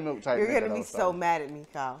almond milk type. You're nigga, gonna be though, so mad at me,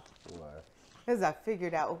 Kyle, Why? because I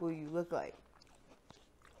figured out who you look like.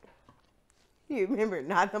 You remember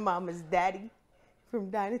not the mama's daddy from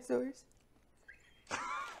Dinosaurs?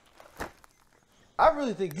 I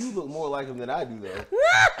really think you look more like him than I do, though.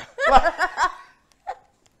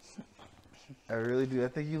 I really do. I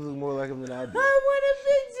think you look more like him than I do. I want a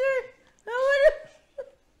picture.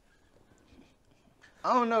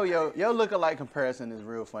 I don't know, yo. Your lookalike comparison is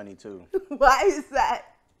real funny too. Why is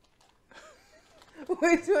that?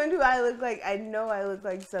 Which one do I look like? I know I look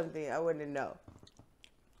like something. I want to know.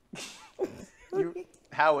 You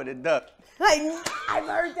Howard the Duck. I've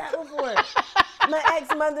heard that before. My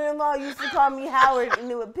ex-mother-in-law used to call me Howard, and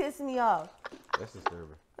it would piss me off. That's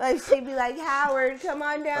disturbing. Like, she'd be like, Howard, come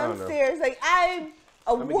on downstairs. Like, I'm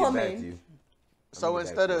a Let me get back to woman. you. So Let me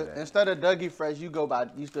get back to that. instead of Dougie Fresh, you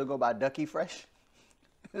still go by Ducky Fresh?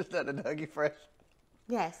 Instead of Dougie Fresh?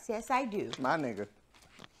 Yes, I do. My nigga.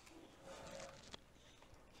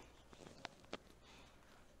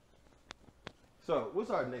 So, what's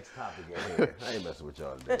our next topic here? I ain't messing with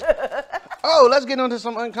y'all today. Oh, let's get into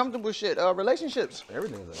some uncomfortable shit. Relationships.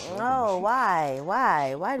 Everything's like, Oh, why?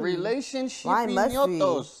 Why do we? Relationship Why must we?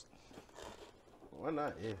 pinotos. why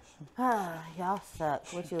not? Yeah. Y'all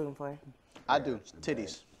suck. What you looking for? I do.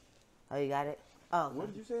 Titties. Oh, you got it? Oh, What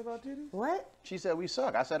did you say about titties? what? She said we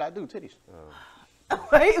suck. I said I do. Titties.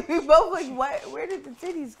 Wait, we both like, what? Where did the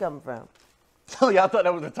titties come from? So y'all thought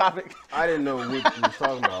that was the topic? I didn't know what you was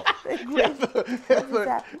talking about. Like, Yeah, what-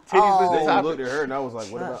 titties Oh. was Then the you topic. looked at her and I was like,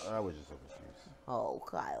 what about? I was just so confused. Oh,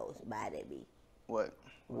 Kyle's mad at me. What?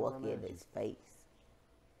 Look in his face.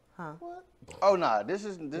 Huh? Oh nah, this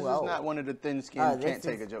is Whoa. not one of the thin Oh, skinned this can't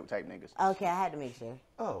take is- a joke type niggas. Okay, I had to make sure.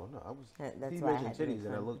 Oh no, I was. That's he why I mentioned had to titties make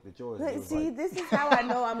and I fun. looked at yours. And it was See, like, this is how I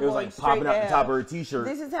know I'm it was going like straight popping to out the hell. top of her t-shirt.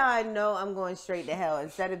 This is how I know I'm going straight to hell.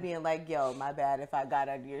 Instead of being like, yo, my bad if I got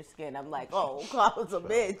under your skin, I'm like, oh, Kyle's a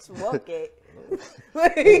bitch. Woke it.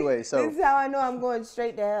 Anyway, so- this is how I know I'm going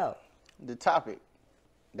straight to hell. The topic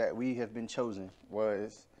that we have been chosen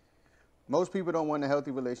was most people don't want a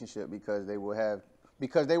healthy relationship because they will have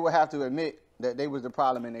to admit that they was the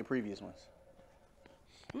problem in their previous ones.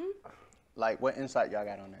 Like, what insight y'all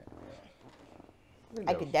got on that?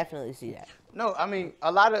 I could definitely see that. No, I mean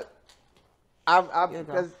a lot of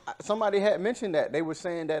because somebody had mentioned that they were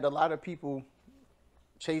saying that a lot of people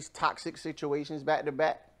chase toxic situations back to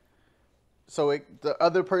back, so the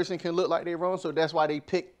other person can look like they're wrong. So that's why they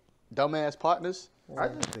pick dumbass partners. I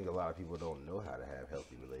just think a lot of people don't know how to have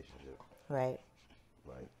healthy relationships. Right.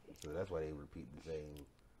 Like, so that's why they repeat the same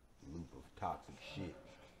loop of toxic shit.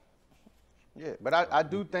 Yeah, but I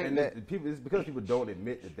do think And that it's because people don't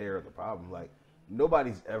admit that they're the problem. Like,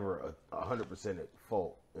 nobody's ever 100% at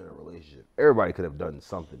fault in a relationship. Everybody could have done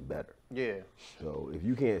something better. yeah. So if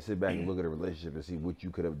you can't sit back and look at a relationship and see what you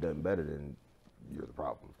could have done better, then you're the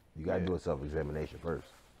problem. You got to do a self-examination first.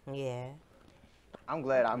 Yeah. I'm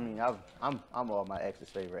glad. I mean, I'm all my ex's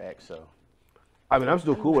favorite ex. So I mean, I'm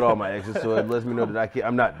still cool with all my exes, so it lets me know that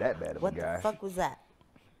I'm not that bad of What a guy. the fuck was that?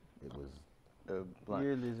 It was. the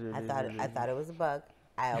blunt. I thought it was a bug.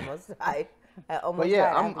 I almost died. But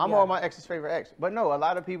yeah, I'm all my ex's favorite ex. But no, a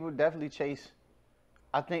lot of people definitely chase.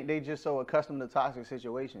 I think they just so accustomed to toxic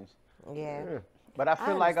situations. Yeah. But I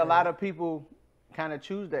feel like a understand lot that. of people kind of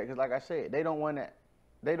choose that because, like I said, they don't want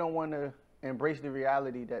to embrace the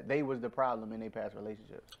reality that they was the problem in their past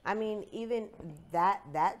relationships. I mean, even that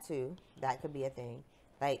too, that could be a thing.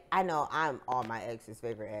 Like, I know I'm all my ex's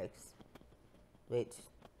favorite ex, which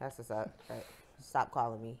that's what's up. Right? Stop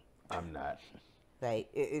calling me. I'm not. Like,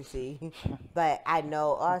 see, but I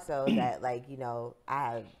know also that, like, you know,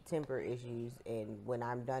 I have temper issues, and when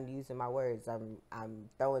I'm done using my words, I'm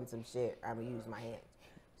throwing some shit. I'm gonna use my hands.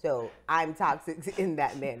 So I'm toxic in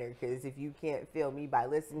that manner, because if you can't feel me by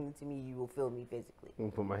listening to me, you will feel me physically. I'm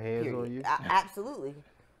gonna put my hands Period. on you. Absolutely.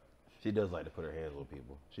 She does like to put her hands on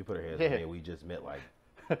people. She put her hands Yeah. on me, and we just met like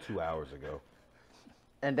 2 hours ago.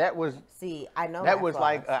 And that was See, I know that my was flaws.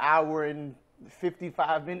 like an hour and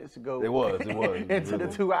 55 minutes ago. It was. Into the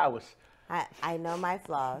Really. 2 hours. I know my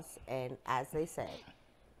flaws, and as they say,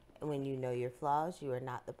 when you know your flaws, you are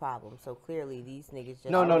not the problem. So clearly, these niggas just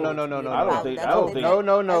No. I don't think- I don't think- No.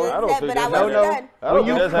 I don't think but I that's wasn't no. done. I don't When think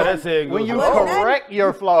you that's how that saying goes. When you Wasn't done. correct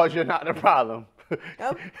your flaws, you're not the problem.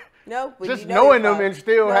 Nope. When Just you know knowing your them and flaws.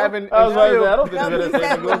 still No. having. I was about to and say, I don't think No, that's he how that said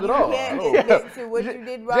saying when goes you at all. can't I don't- admit to what you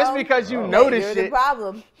did wrong. Just because you that know this you're shit. the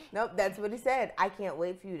problem. Nope, that's what he said. I can't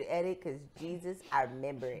wait for you to edit, because Jesus, I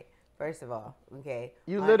remember it. First of all, okay.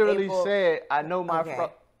 You On literally April- said, "I know my okay.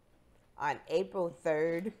 On April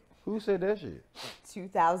 3rd, Who said that shit?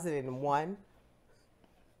 2001,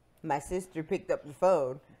 my sister picked up the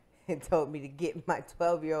phone and told me to get my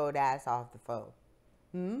 12-year-old ass off the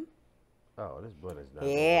phone. Oh, this blunt is not.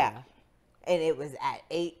 Yeah. And it was at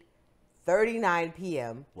 8:39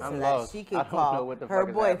 p.m. so I'm that lost. she I could don't call know what the her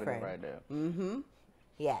fuck is happening boyfriend. right now.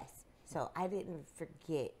 Yes. So I didn't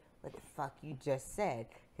forget what the fuck you just said,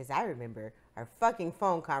 because I remember our fucking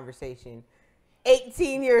phone conversation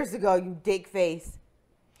 18 years ago, you dick face.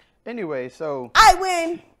 Anyway, so I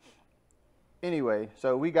win.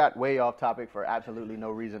 we got way off topic for absolutely no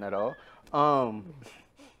reason at all.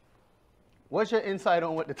 What's your insight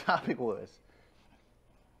on what the topic was?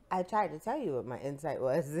 I tried to tell you what my insight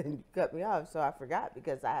was, and you cut me off, so I forgot,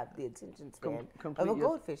 because I have the attention span complete of a your-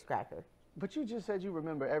 goldfish cracker. But you just said you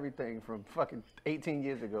remember everything from fucking 18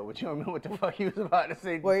 years ago, but you don't remember what the fuck you was about to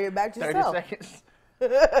say. Worry about 30 yourself. seconds.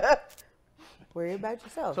 Worry about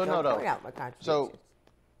yourself. So Don't no, point out my contradictions. So,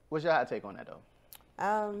 what's your hot take on that though?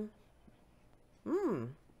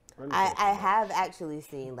 I have actually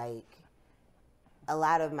seen, like, a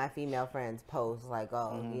lot of my female friends post, like,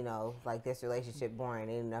 oh, you know, like, this relationship boring,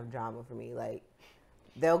 ain't enough drama for me. Like,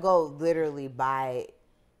 they'll go literally buy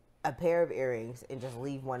a pair of earrings and just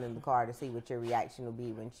leave one in the car to see what your reaction will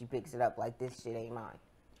be when she picks it up, like, this shit ain't mine.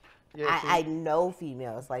 Yeah, I know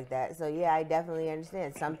females like that, so yeah, I definitely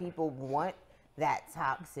understand. Some people want that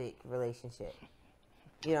toxic relationship.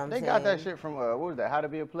 You know what I'm they saying? got that shit from what was that? How to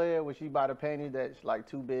Be a Player, where she bought a panties that's like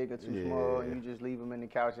too big or too small, Yeah. and you just leave them in the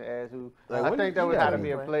couch and ask who. Like, I when think you that was How to gotta-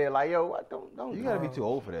 Be a Player. Like, yo, what? Don't. You gotta be too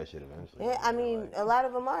old for that shit eventually. Yeah, I mean, Like, a lot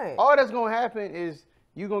of them aren't. All that's gonna happen is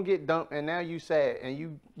you gonna get dumped, and now you sad, and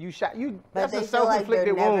you shot you. But That's they a feel like they're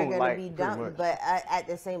self-inflicted never wound. gonna Like, be pretty dumped. much. But at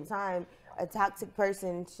the same time, a toxic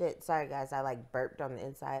person, sorry guys, I like burped on the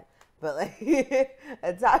inside. But like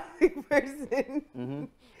a toxic person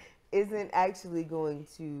isn't actually going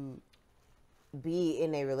to be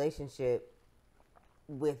in a relationship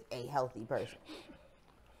with a healthy person.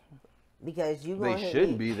 Because you They gonna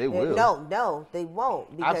shouldn't be, they will. No, they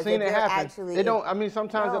won't. Because I've seen if it they're happen. Actually, It don't. I mean,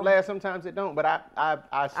 sometimes No. it lasts, sometimes it don't. But I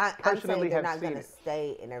I'm saying personally they're have not seen going to it.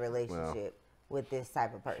 stay in a relationship with this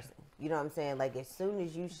type of person. You know what I'm saying? Like, as soon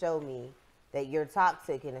as you show me that you're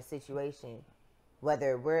toxic in a situation,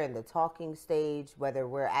 whether we're in the talking stage, whether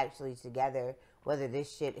we're actually together, whether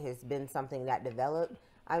this shit has been something that developed,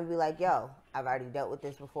 I'm going to be like, yo, I've already dealt with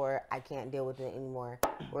this before. I can't deal with it anymore.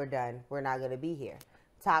 We're done. We're not going to be here.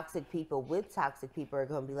 Toxic people with toxic people are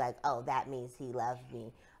going to be like, oh, that means he loves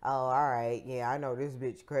me. oh, all right, yeah, I know this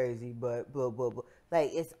bitch crazy, but blah, blah, blah.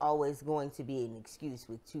 Like, it's always going to be an excuse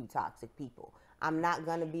with two toxic people. I'm not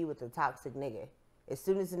going to be with a toxic nigga. As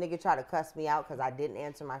soon as a nigga try to cuss me out because I didn't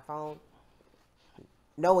answer my phone,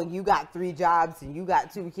 knowing you got 3 jobs and you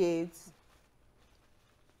got 2 kids,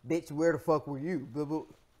 bitch, where the fuck were you? Blah, blah.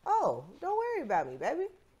 Oh, don't worry about me, baby.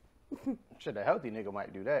 Shit, a healthy nigga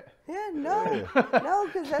might do that. Yeah, no, no,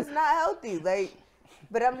 because that's not healthy. Like,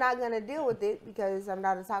 but I'm not gonna deal with it because I'm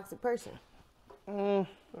not a toxic person. I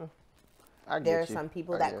get There are you. some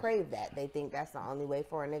people that crave that. They think that's the only way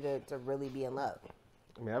for a nigga to really be in love.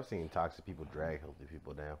 I mean, I've seen toxic people drag healthy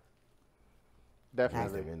people down.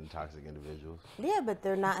 Definitely. Toxic and toxic individuals. Yeah, but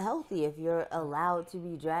they're not healthy if you're allowed to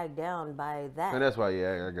be dragged down by that. And that's why,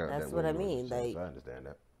 yeah, I got that. That's what I mean. Like, I understand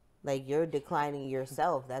that. Like, you're declining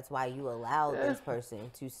yourself. That's why you allow this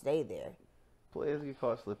person to stay there. Players get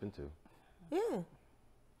caught slipping too. Yeah.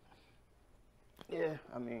 Yeah,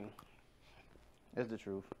 I mean, it's the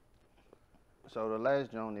truth. So the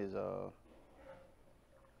last joint is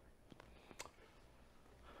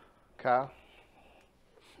Kyle.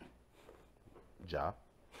 Ja.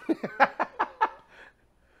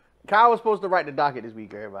 Kyle was supposed to write the docket this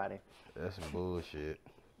week, everybody. That's some bullshit.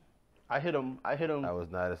 I hit him. I was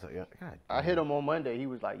not as God, I hit him on Monday. He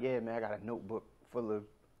was like, "Yeah, man, I got a notebook full of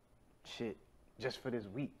shit just for this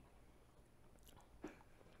week."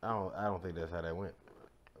 I don't think that's how that went.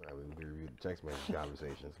 I mean, we reviewed the text message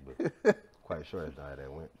conversations, but quite sure that's not how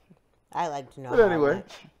that went. I like to know. But how anyway. it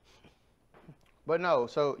went. But no,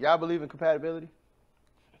 so y'all believe in compatibility?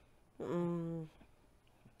 Mm,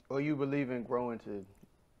 Or you believe in growing to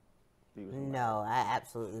be with somebody? no, I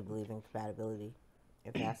absolutely believe in compatibility.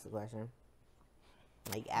 If that's the question.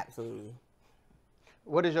 Like, absolutely.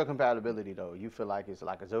 What is your compatibility though? You feel like it's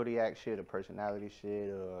like a zodiac shit, a personality shit,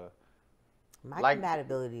 or My like,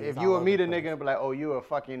 compatibility is if you all would meet a over the nigga and be like, "Oh, you a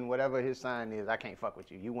fucking whatever his sign is, I can't fuck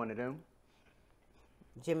with you." You one of them?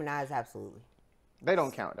 place. Geminis, absolutely. They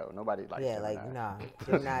don't count though. Nobody likes Yeah, Gemini. like, nah.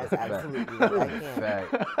 Geminis, absolutely. Like, I can't.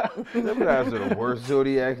 Fact. Them guys are the worst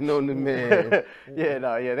zodiacs known to man. Yeah,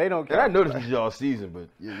 no, yeah, they don't And I count. know this is y'all season, but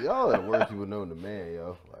y'all are the worst people known to man,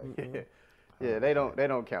 yo. Like, Yeah, they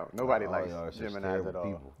don't count. Nobody all likes y'all are just Geminis terrible at all.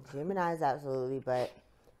 people. Geminis, absolutely, but.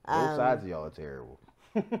 Both sides of y'all are terrible.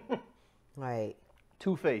 Right.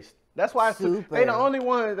 Two-faced. That's why Super. they the only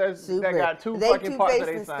ones that Super. got two They fucking parts of two-faced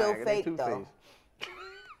their and sign. still They fake, though. two-faced.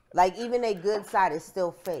 Like, even a good side is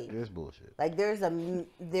still fake. It's bullshit. Like,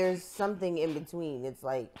 there's something in between. It's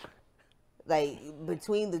like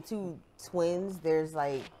between the two twins, there's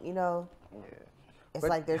like, you know, it's But-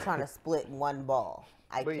 like they're trying to split one ball.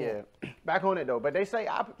 I But can't. yeah, back on it though. But they say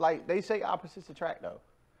opposites attract though.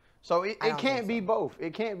 So it I don't can't think be so. both.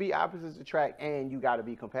 It can't be opposites attract and you got to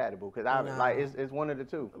be compatible because No. like it's one of the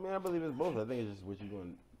two. I mean, I believe it's both. I think it's just what you're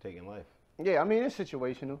going to take in life. Yeah, I mean it's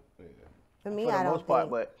situational Yeah. For me, for the I don't most part,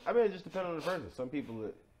 think. but I mean, it just depends on the person. Some people,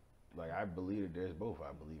 like, I believe that there's both.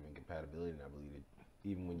 I believe in compatibility, and I believe that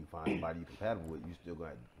even when you find somebody you're compatible with, you still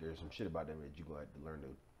got there's some shit about them that you gonna have to learn to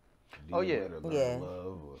deal Oh, yeah. with or learn Yeah. to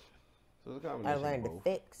love. Or, so it's a I combination learned of to both.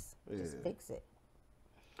 fix. Just Yeah. fix it.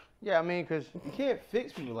 yeah, I mean because You can't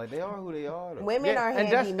fix people like they are who they are. Though. Women are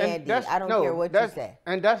handy-mandy. I don't care what you say.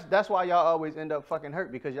 And that's why y'all always end up fucking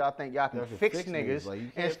hurt because y'all think y'all can Y'all can fix fix niggas niggas. Like, you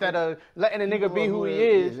can't instead fix- of letting a nigga People be are who he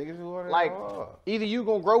they- is. yeah, niggas who are they Like are. either you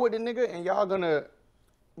gonna grow with the nigga and y'all gonna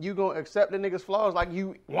accept the nigga's flaws like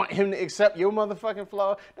you want him to accept your motherfucking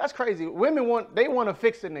flaws. That's crazy. Women want to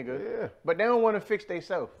fix a nigga, Yeah. but they don't want to fix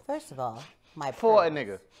themselves First of all, my for a pearls.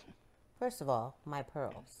 nigga. First of all, my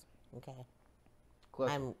pearls. Okay.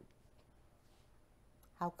 Clutch.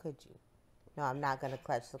 How could you? No, I'm not gonna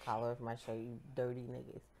clutch the collar of my shirt, you dirty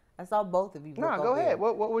niggas. I saw both of you. Nah, look go over ahead. there.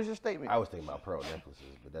 What was your statement? I was thinking about pearl necklaces,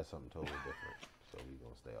 but that's something totally different. So we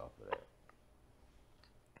gonna stay off of that.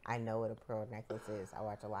 I know what a pearl necklace is. I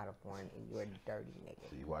watch a lot of porn, and you're a dirty So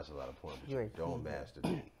nigga. you watch a lot of porn, but You're you a don't heathen.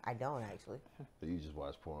 masturbate. I don't actually. So you just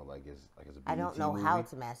watch porn like it's a BET I don't know movie. how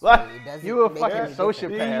to masturbate. Like, It doesn't you a make fucking any sociopath.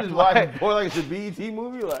 difference. Yeah, you just Like- watch porn like it's a BET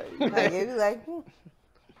movie, like. Like, it'd be like,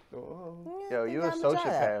 Oh, yeah, Yo, I you think a I'ma try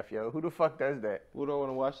that. sociopath, yo. Who the fuck does that? who do I want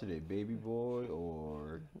to watch today? Baby Boy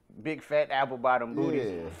or Big fat apple bottom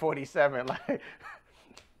booties, Yeah. 47.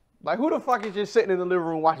 Like who the fuck is just sitting in the living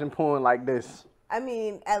room watching porn like this? I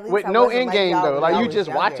mean, at least With I no wasn't end like game y'all though. when Like I you was just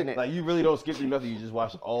younger. watching it. like you really don't skip through nothing. You just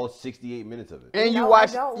watch all 68 minutes of it. And you No, I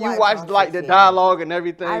watch don't you watch watch all like the 68. dialogue and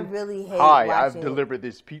everything. I really hate Hi, I've watching it. delivered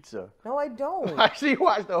this pizza. No, I don't. Like she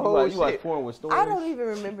watched the You whole watch, you watch shit. porn with stories. I don't even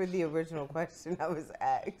remember the original question I was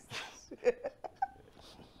asked.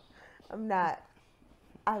 I'm not.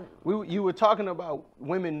 You were talking about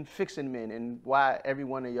women fixing men and why every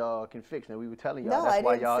one of y'all can fix. And we were telling y'all that's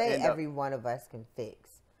why y'all say every one of us can fix.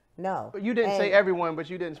 No. You didn't say everyone, but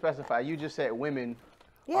you didn't specify. You just said women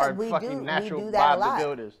are fucking natural Bob the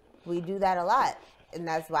Builders. We do that a lot. And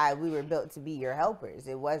that's why we were built to be your helpers.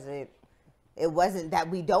 It wasn't that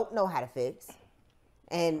we don't know how to fix.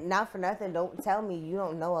 And not for nothing, don't tell me you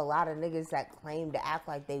don't know a lot of niggas that claim to act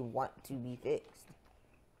like they want to be fixed.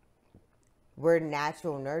 We're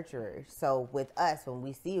natural nurturers. So with us, when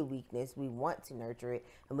we see a weakness, we want to nurture it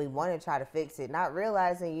and we want to try to fix it, not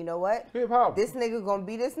realizing, you know what? This nigga gonna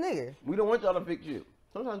be this nigga. We don't want y'all to fix you.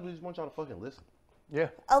 Sometimes we just want y'all to fucking listen. Yeah.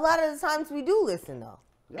 A lot of the times we do listen though.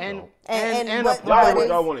 And what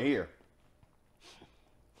y'all want to hear.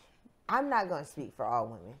 I'm not gonna speak for all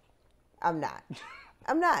women. I'm not.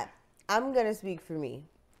 I'm gonna speak for me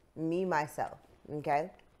myself.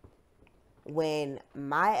 Okay. When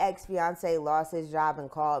my ex-fiance lost his job and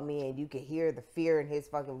called me and you could hear the fear in his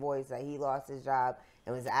fucking voice that he lost his job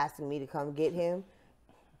and was asking me to come get him,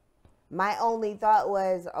 my only thought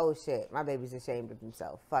was, oh shit, my baby's ashamed of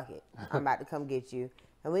himself. Fuck it. I'm about to come get you.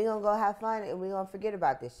 And we gonna go have fun and we gonna forget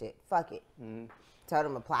about this shit. Fuck it. Mm-hmm. Told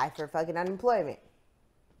him apply for fucking unemployment.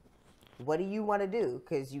 What do you want to do?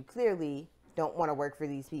 Because you clearly don't want to work for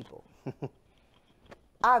these people.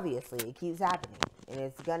 Obviously, it keeps happening. And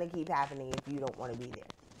it's going to keep happening if you don't want to be there.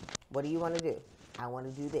 What do you want to do? I want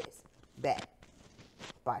to do this. Bet.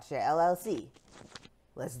 Bought your LLC.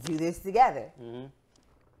 Let's do this together. Mm-hmm.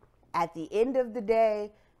 At the end of the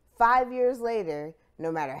day, 5 years later,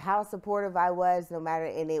 no matter how supportive I was,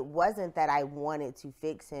 and it wasn't that I wanted to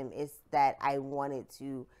fix him, it's that I wanted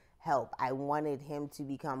to help. I wanted him to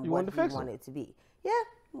become what he wanted to be. Yeah,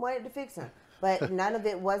 wanted to fix him. But none of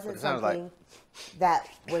it wasn't something that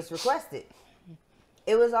was requested.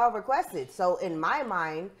 It was all requested. So in my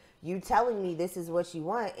mind, you telling me this is what you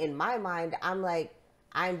want, in my mind, I'm like,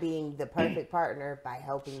 I'm being the perfect partner by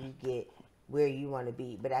helping you get where you want to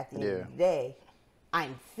be. But at the end of the day,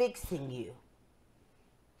 I'm fixing you.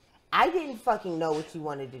 I didn't fucking know what you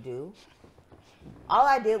wanted to do. All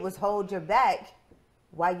I did was hold your back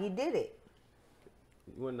while you did it.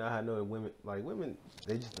 You wouldn't know how I know that women,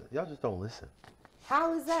 y'all just don't listen.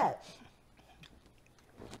 How is that?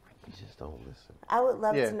 You just don't listen. I would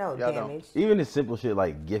love to know, damage. Even the simple shit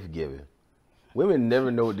like gift giving. Women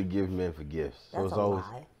never know what to give men for gifts. So That's it's always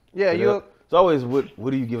lie. It's always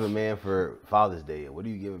what do you give a man for Father's Day? Or what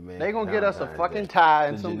do you give a man? They gonna get us a fucking tie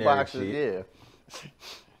and some boxes,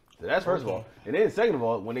 So that's first of all. And then second of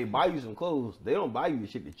all, when they buy you some clothes, they don't buy you the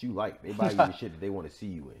shit that you like. They buy you the shit that they want to see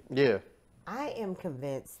you in. Yeah. I am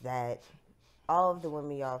convinced that all of the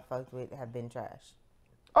women y'all fucked with have been trash.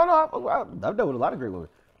 Oh no, I've dealt with a lot of great women.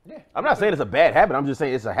 Yeah. I'm not saying it's a bad habit. I'm just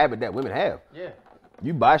saying it's a habit that women have. Yeah.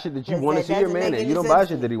 You buy shit that you want to see your man in. You don't buy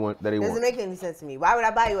shit that he want. Doesn't make any sense to me. Why would I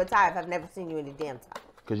buy you a tie if I've never seen you in a damn tie?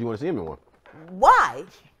 Because you want to see him in one. Why?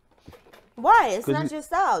 It's not your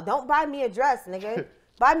style. Don't buy me a dress, nigga.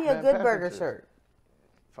 Buy me a Good Burger shirt.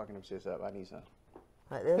 Fucking them shits up. I need some.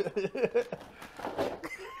 Like this?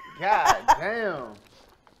 God damn.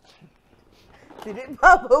 Did it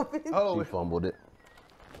pop open? Oh, she fumbled it.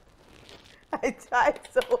 I tried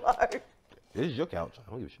so hard. This is your couch. I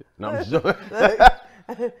don't give a shit. No, I'm just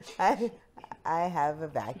joking. I have a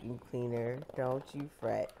vacuum cleaner. Don't you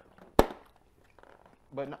fret.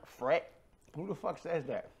 But not fret? Who the fuck says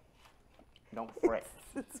that? Don't fret.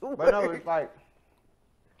 But no, it's like,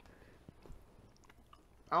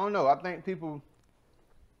 I don't know. I think people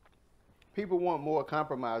want more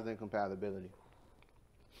compromise than compatibility.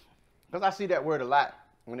 Because I see that word a lot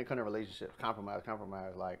when it comes to relationships. Compromise.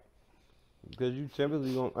 Like, because you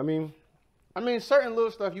typically don't, I mean, certain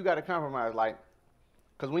little stuff you got to compromise. Like,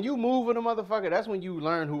 because when you move with a motherfucker, that's when you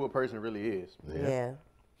learn who a person really is. Yeah.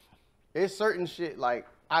 It's certain shit, like,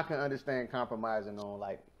 I can understand compromising on,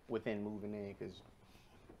 like, within moving in. Because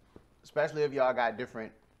especially if y'all got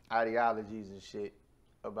different ideologies and shit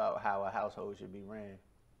about how a household should be ran.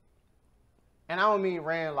 And I don't mean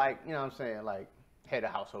ran like, you know what I'm saying, like head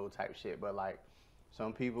of household type shit, but like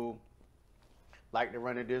some people like to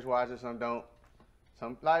run the dishwasher, some don't.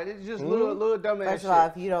 Some like it's just little dumb ass shit. First of all,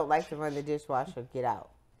 if you don't like to run the dishwasher, get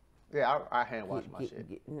out. Yeah, I hand wash my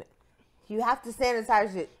shit. You have to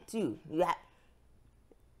sanitize it too.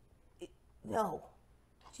 No.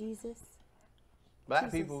 Jesus.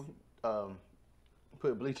 Black people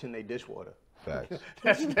put bleach in their dishwater. Facts.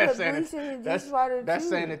 That's sanitation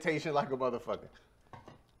like a motherfucker.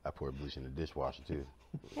 I pour bleach in the dishwasher too.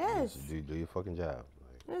 Yes. Do your fucking job.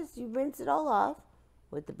 Yes, you rinse it all off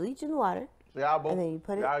with the bleach and water. Y'all both. And then you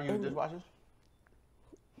put y'all it use in dishwashers?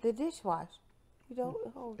 The dishwash. You don't.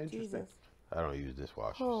 Oh Jesus. I don't use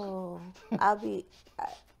dishwashers. Oh, I'll be.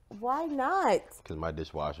 Why not? Because my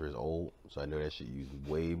dishwasher is old, so I know that shit uses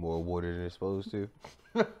way more water than it's supposed to.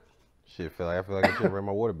 I feel like I should run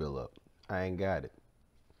my water bill up. I ain't got it.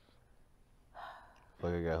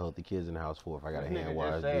 Like I got healthy kids in the house for if I got to hand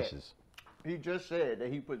wash dishes. He just said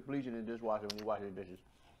that he puts bleach in the dishwasher when he washes dishes.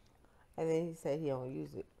 And then he said he don't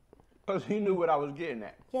use it. Because he knew what I was getting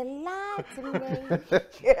at. You lied to me.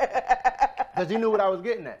 Because he knew what I was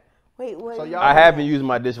getting at. Wait, what? So I have been using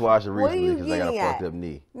my dishwasher What are recently you because I got a getting fucked at? up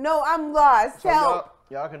knee. No, I'm lost. So Help.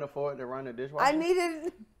 y'all can afford to run a dishwasher? I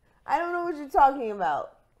don't know what you're talking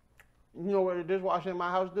about. You know what a dishwasher in my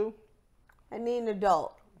house do? I need an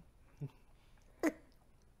adult.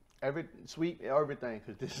 Sweep everything,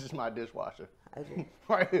 because this is my dishwasher. I do.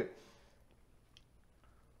 Right here.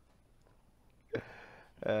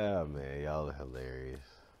 Oh, man, y'all are hilarious.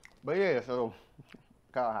 But yeah, so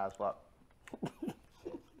Kyle high spot.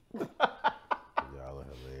 Y'all are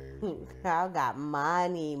hilarious, man. Kyle got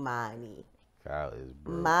money. Kyle is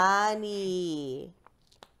broke. Money.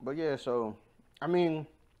 But yeah, so, I mean,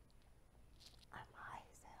 I'm high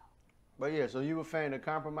as hell. but yeah, so you a fan of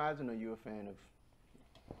compromising or you a fan of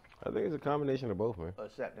I think it's a combination of both, man.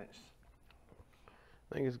 acceptance?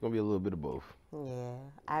 I think it's going to be a little bit of both. Yeah,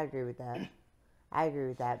 I agree with that.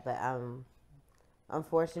 But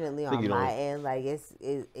unfortunately Think on you my don't- end, like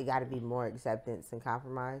it got to be more acceptance and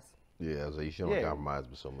compromise. Yeah, so you shouldn't compromise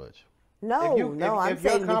with so much. No, I'm if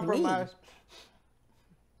you're saying with me. compromised,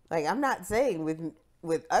 Like I'm not saying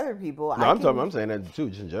with other people. No, I'm saying that too,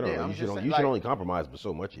 just in general. Yeah, I'm you just should saying, only compromise with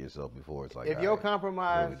so much of yourself before it's like, if all your right,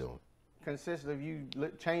 compromise what are we doing? consists of you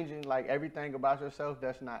changing like everything about yourself,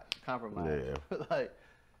 that's not compromise. Yeah. Like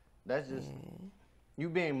that's just you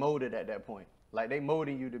being molded at that point. Like they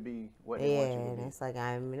molding you to be what they want you And to be. it's like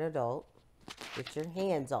I'm an adult. Get your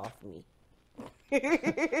hands off me.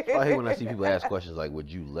 I hate when I see people ask questions like,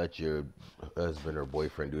 would you let your husband or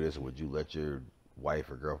boyfriend do this, or would you let your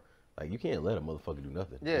wife or girl? Like, you can't let a motherfucker do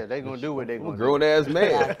nothing. Yeah, they gonna do what they I'm a gonna do. grown ass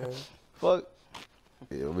man. Exactly. Fuck.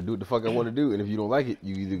 Yeah, I'm gonna do what the fuck I want to do, and if you don't like it,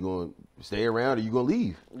 you either gonna stay around or you gonna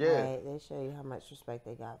leave. Yeah. Right, they show you how much respect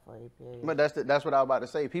they got for you. Period. But that's what I was about to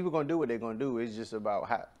say. People gonna do what they're gonna do. It's just about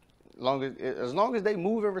how as long as they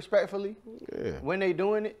moving respectfully Yeah. when they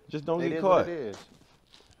doing it, Just don't it get is caught. what it is.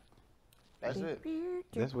 That's it.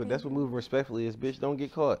 That's what moving respectfully is, bitch. Don't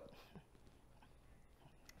get caught.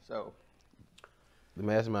 So The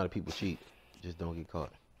mass amount of people cheat. Just don't get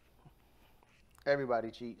caught.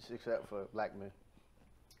 everybody cheats except for black men.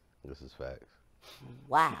 This is facts.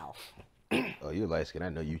 Wow. Oh, you're light skinned. I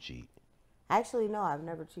know you cheat. Actually, no, I've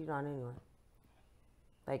never cheated on anyone.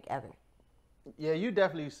 Like ever. Yeah, you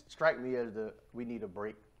definitely strike me as the we need a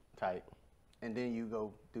break type, and then you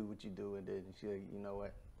go do what you do, and then you know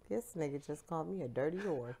what, This nigga just called me a dirty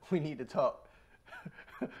whore. we need to talk.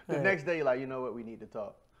 The next day, like, you know what, we need to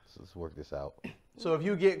talk. So let's work this out. So if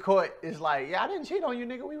you get caught, it's like, yeah, I didn't cheat on you,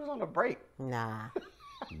 nigga. We was on a break. Nah.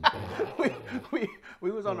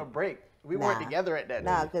 we was on a break. We weren't Nah. together at that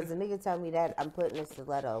Nah, time. because the nigga tell me that I'm putting a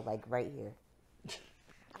stiletto like right here.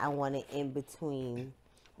 I want it in between.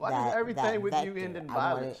 Why does everything with you vector. end in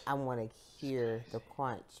violence? I want to hear the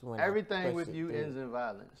crunch when Everything I push with it you through. ends in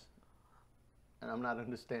violence, and I'm not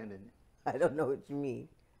understanding it. I don't know what you mean.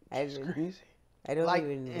 I don't Like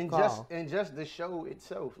even in recall. just the show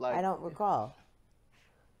itself, like I don't recall.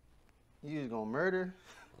 you just gonna murder.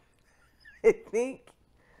 I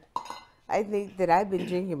think that I've been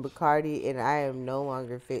drinking Bacardi and I am no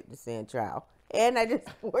longer fit to stand trial. And I just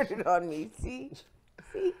poured it on me. See?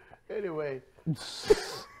 Anyway,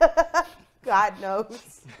 God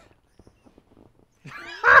knows.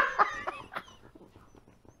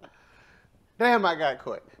 damn, I got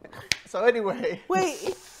caught. So anyway,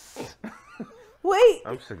 Wait.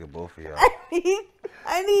 I'm sick of both of y'all.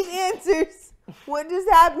 I need answers. What just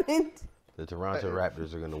happened? The Toronto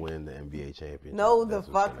Raptors are going to win the NBA championship. No, the That's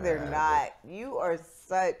what's fuck gonna they're happen. not. You are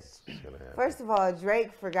such. It's gonna happen. First of all,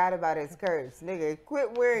 Drake forgot about his curse. Nigga,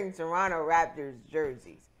 quit wearing Toronto Raptors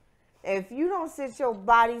jerseys. If you don't sit your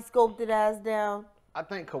body sculpted ass down, I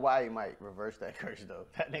think Kawhi might reverse that curse though.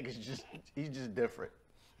 That nigga's he's just different.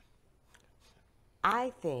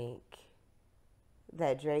 I think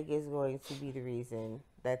that Drake is going to be the reason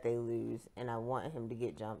that they lose, and I want him to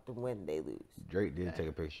get jumped when they lose. Drake did take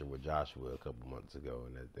a picture with Joshua a couple months ago,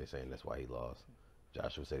 and they're saying that's why he lost.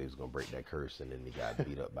 Joshua said he was going to break that curse, and then he got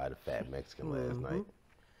beat up by the fat Mexican last night.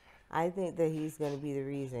 I think that he's going to be the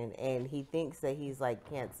reason, and he thinks that he's like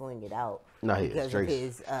canceling it out No, he is. because of Drake's-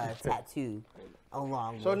 his tattoo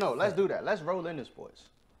along So with no, let's do that. Let's roll into sports.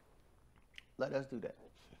 Let us do that.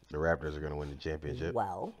 The Raptors are going to win the championship.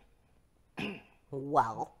 Well,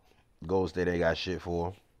 Golden State ain't got shit for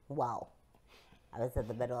him. Wow. I was in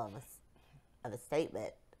the middle of a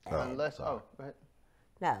statement. Unless, sorry. go ahead.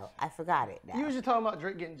 No, I forgot it now. You was just talking about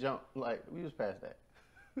Drake getting jumped. Like, we was past that.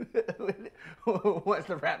 Once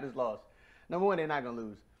the Raptors lost. Number one, they're not going to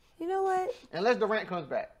lose. You know what? Unless Durant comes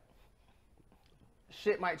back.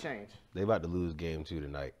 Shit might change. They about to lose game 2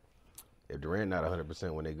 tonight. If Durant not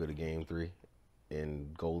 100% when they go to game 3 in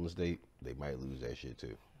Golden State, they might lose that shit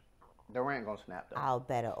too. Durant going to snap, though. I'll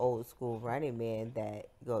bet an old school running man that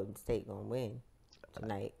Golden State gonna win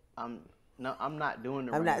tonight. I'm not doing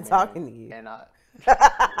the I'm running not man, talking to you. And that's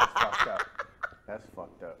fucked up. That's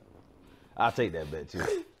fucked up. I'll take that bet too.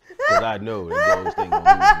 Because I know that Golden State gonna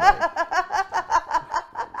lose tonight.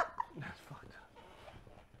 That's fucked up.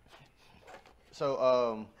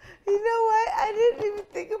 So, You know what? I didn't even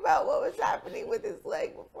think about what was happening with his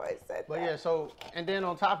leg before I said but that. yeah, so, and then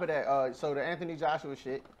on top of that, so the Anthony Joshua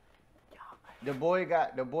shit, the boy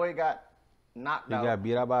got knocked He out. got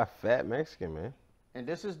beat out by a fat Mexican, man. And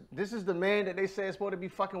this is the man that they say is supposed to be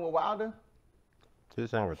fucking with Wilder.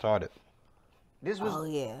 This sound retarded. This was Oh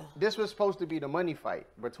yeah. This was supposed to be the money fight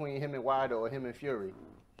between him and Wilder or him and Fury.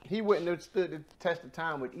 He wouldn't have stood the test of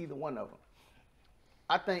time with either one of them.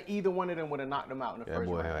 I think either one of them would have knocked him out in the That first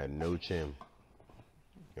boy round. had no chin.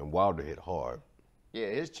 And Wilder hit hard. Yeah,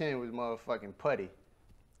 his chin was motherfucking putty.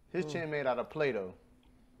 His chin made out of Play-Doh.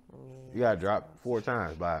 You got dropped 4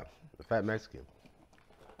 times by a fat Mexican.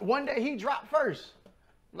 One day he dropped first.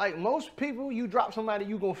 Like most people, you drop somebody,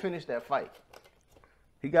 you gonna finish that fight.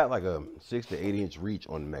 He got like a 6 to 8 inch reach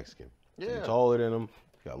on the Mexican. Yeah. He's taller than him.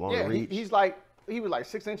 Got longer Yeah, reach. he was like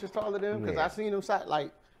 6 inches taller than him because Yeah. I seen him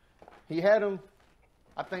like he had him.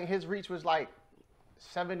 I think his reach was like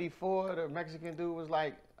 74. The Mexican dude was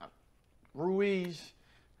like Ruiz.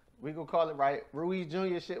 We gonna call it right. Ruiz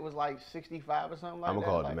Jr. shit was like 65 or something like I'm that.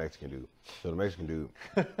 gonna call it like, the Mexican dude. So the Mexican dude.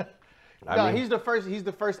 he's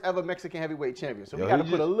the first ever Mexican heavyweight champion. So we Yo, gotta he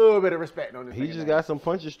put a just- little bit of respect on this. He nigga just name. got some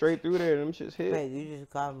punches straight through there and them shits hit. Wait, you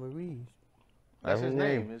just called him Maurice. That's his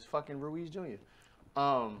name. It's fucking Ruiz Jr.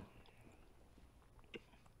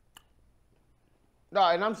 No,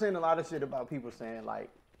 and I'm seeing a lot of shit about people saying like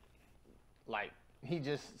he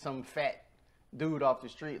just some fat dude off the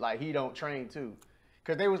street, like he don't train too.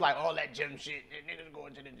 Cause they was like, all that gym shit, that niggas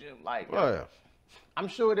going to the gym. Like, Oh yeah. I'm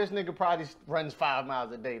sure this nigga probably runs 5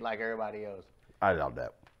 miles a day like everybody else. I doubt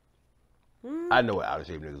that. I know what out of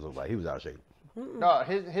shape niggas look like. He was out of shape. No,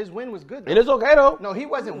 his win was good though. And it's okay though. No, he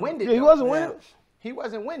wasn't winded. Yeah, he though. wasn't winning. He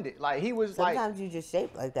wasn't winded. Like he was Sometimes you just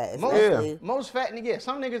shape like that. like Especially most fat niggas. Yeah,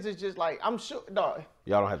 some niggas is just like I'm sure. Dog,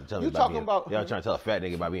 Y'all don't have to tell me You about talking being, about- y'all trying to tell a fat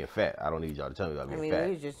nigga about being fat. I don't need y'all to tell me about I being mean, fat.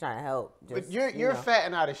 we was just trying to help. but Just, you're you know. fat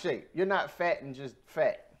and out of shape. You're not fat and just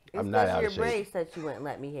fat. I'm not out your of shape. brace that you wouldn't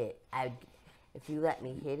let me hit. If you let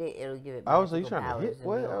me hit it, it'll give it. I was like, you magical trying to hit? powers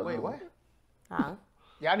What? and you'll- Wait, what? Huh?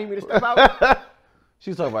 Y'all need me to step out? She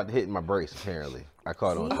was talking about hitting my brace. Apparently, I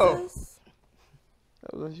caught on. Jesus.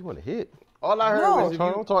 That was what you want to hit. All I heard No. was if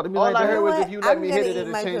Don't you, talk to me all like I that. heard You know was what? if you let I'm me gonna hit it, eat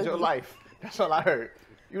it'll my change your cookies. life. That's all I heard.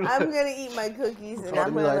 You I'm gonna eat my cookies and Talk to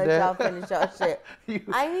I'm me gonna like let y'all that. finish y'all shit.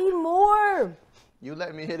 You- I need more. You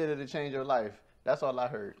let me hit it, it'll change your life. That's all I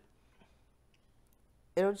heard.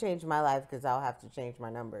 It'll change my life because I'll have to change my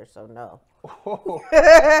number. So no. Oh,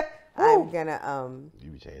 I'm gonna You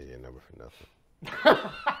be changing your number for nothing.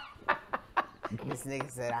 This nigga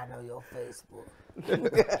said I know your Facebook.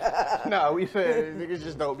 no, we said niggas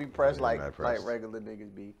just don't be pressed Yeah, like not pressed. regular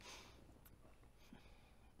niggas be.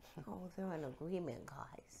 Oh, they're in agreement,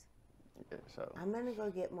 guys. Yeah, so I'm gonna go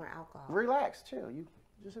get more alcohol. relax, chill. You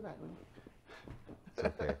just sit back. It's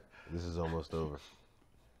okay. This is almost over.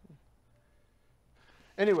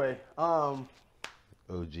 Anyway,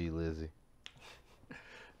 OG Lizzie.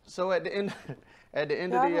 so at the end of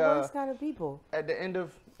Y'all the the worst kind of people. at the end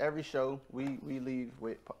of every show, we leave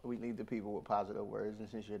the people with positive words, and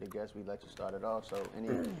since you're the guest, we let you start it off. So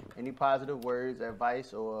any positive words,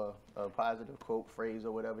 advice, or a positive quote, phrase,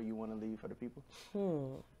 or whatever you want to leave for the people.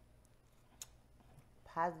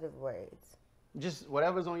 Positive words. Just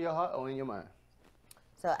whatever's on your heart or in your mind.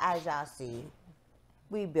 So as y'all see,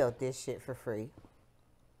 we built this shit for free.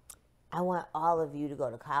 I want all of you to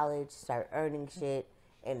go to college, start earning shit,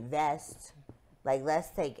 invest. Like, let's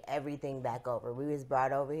take everything back over. We was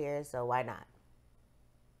brought over here, so why not?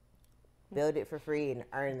 Build it for free and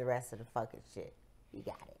earn the rest of the fucking shit. You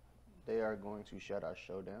got it. They are going to shut our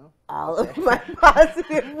show down. All of my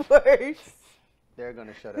positive words. They're going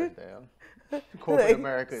to shut us down. Corporate Like,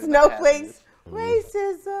 America is not having snowflakes,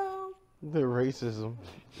 racism. The racism.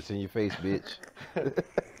 It's in your face, bitch. this.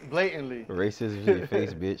 Blatantly. Racism in your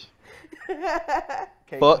face, bitch.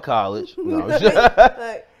 Okay. Fuck college. No, I'm just-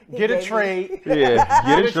 Look, Get a trade. Yeah,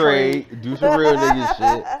 get a trade. Do some real nigga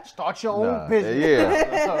shit. Start your own business.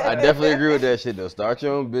 Yeah, I definitely agree with that shit though. Start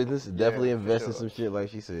your own business. Definitely Yeah, invest in sure. some shit like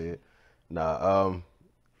she said. Nah,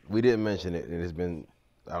 we didn't mention it, and it's been,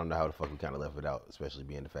 I don't know how the fuck we kind of left it out, especially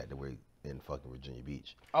being the fact that we're in fucking Virginia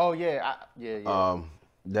Beach. Oh yeah, yeah.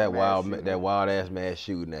 That Mass wild ass mass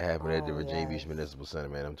shooting that happened at the Oh, Virginia yes. Beach Municipal Center,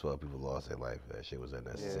 man. Them 12 people lost their life. That shit was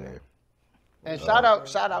unnecessary. And shout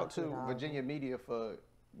out to Virginia media for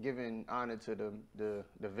giving honor to the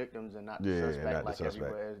victims and not the suspect not the like suspect.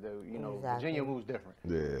 everywhere else. You know, Exactly. Virginia moves different.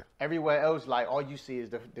 Yeah. Everywhere else, like all you see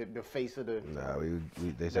is the face of the. Nah,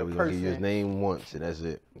 they said we gonna give you his person. name once, and that's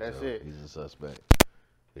it. That's it. He's a suspect.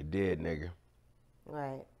 They dead nigga.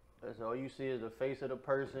 Right. That's all you see is the face of the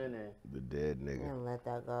person and. The dead nigga. And let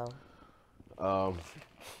that go.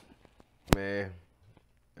 Man,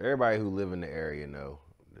 everybody who live in the area know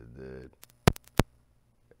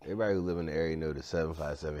everybody who live in the area know the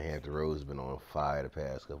 757 Hampton Road has been on fire the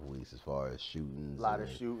past couple weeks as far as shootings, A lot of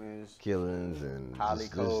shootings, killings, and Holly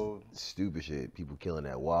just Code, stupid shit. People killing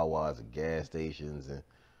at Wawas and gas stations, and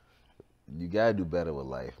you gotta do better with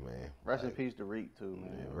life, man. Rest in peace to Reek too,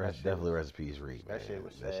 man. Definitely rest in peace, Reek. That man. shit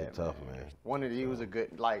was that sad, shit tough, man. One of these was a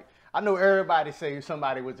good, like, I know everybody say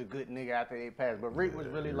somebody was a good nigga after they passed, but Reek was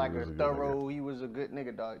really like a thorough, he was a good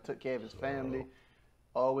nigga, dog. Took care of his family.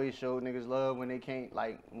 Always showed niggas love when they can't,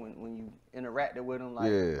 like, when you interacted with him.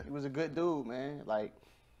 Like, he was a good dude, man. Like,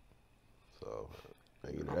 so,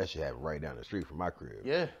 you know, that shit happened right down the street from my crib.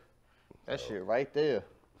 Yeah. That shit right there.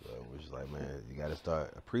 So it was like, man, you gotta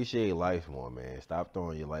start appreciate life more, man. Stop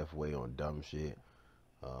throwing your life away on dumb shit.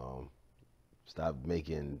 Stop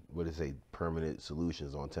making, permanent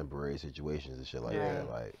solutions on temporary situations and shit like that.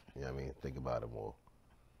 Like, you know what I mean? Think about it more.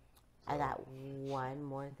 So. I got one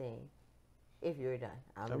more thing. If you're done.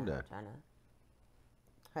 I'm done. Trying to.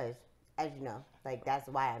 Because, as you know, like, that's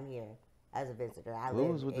why I'm here as a visitor.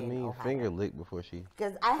 What was with the mean Ohio. finger lick before she?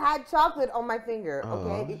 Because I had chocolate on my finger,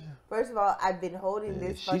 okay? First of all, I've been holding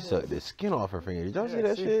this She sucked the skin off her finger. Did y'all see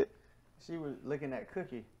that shit? She was licking that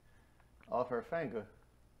cookie off her finger.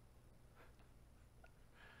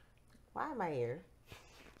 Why am I here?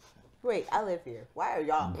 Wait, I live here. Why are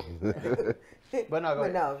y'all? But no, go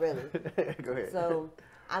ahead. No, really. Go ahead. So,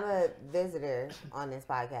 I'm a visitor on this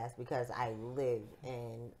podcast because I live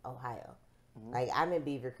in Ohio. Like, I'm in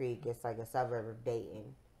Beaver Creek. It's like a suburb of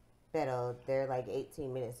Dayton. But they're like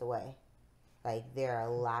 18 minutes away. Like, there are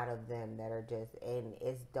a lot of them that are just, and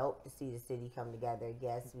it's dope to see the city come together.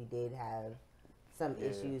 Yes, we did have some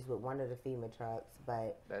issues with one of the FEMA trucks,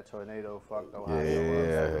 but that tornado fucked Ohio.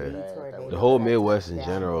 Yeah. The whole Midwest in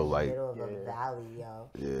general, like, middle of a valley, yo.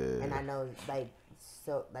 Yeah. And I know, like,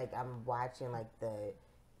 I'm watching, like,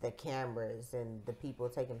 the cameras and the people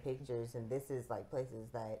taking pictures, and this is, like, places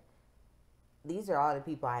that, these are all the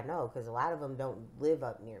people I know, because a lot of them don't live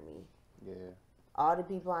up near me. Yeah. All the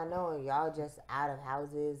people I know, y'all just out of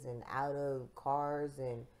houses and out of cars,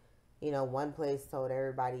 and, you know, one place told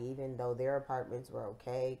everybody, even though their apartments were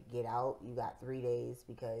okay, get out, you got 3 days,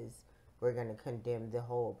 because we're going to condemn the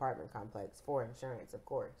whole apartment complex for insurance, of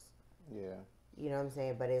course. Yeah. You know what I'm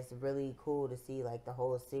saying? But it's really cool to see, like, the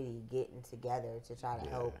whole city getting together to try to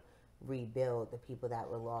help rebuild the people that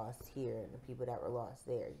were lost here and the people that were lost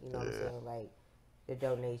there. You know what I'm saying? Like, the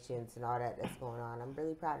donations and all that's going on. I'm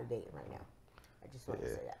really proud of Dayton right now. I just want to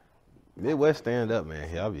say that. Midwest stand up, man.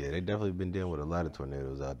 Yeah, they definitely been dealing with a lot of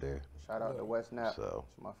tornadoes out there. Shout out to West Nap. So.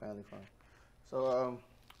 It's my family from. So,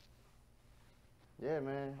 yeah,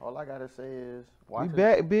 man. All I gotta say is, We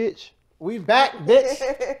back, bitch. We back, bitch.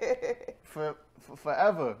 for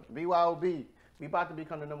forever. BYOB. We about to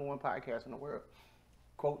become the #1 podcast in the world.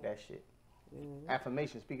 Quote that shit.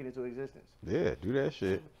 Affirmation, speaking into existence. Yeah, do that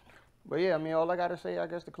shit. But yeah, I mean, all I gotta say, I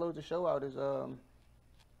guess, to close the show out is,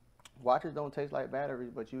 watches don't taste like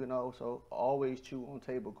batteries, but you can also always chew on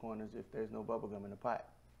table corners if there's no bubble gum in the pot.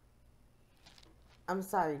 I'm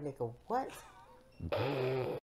sorry, nigga. What?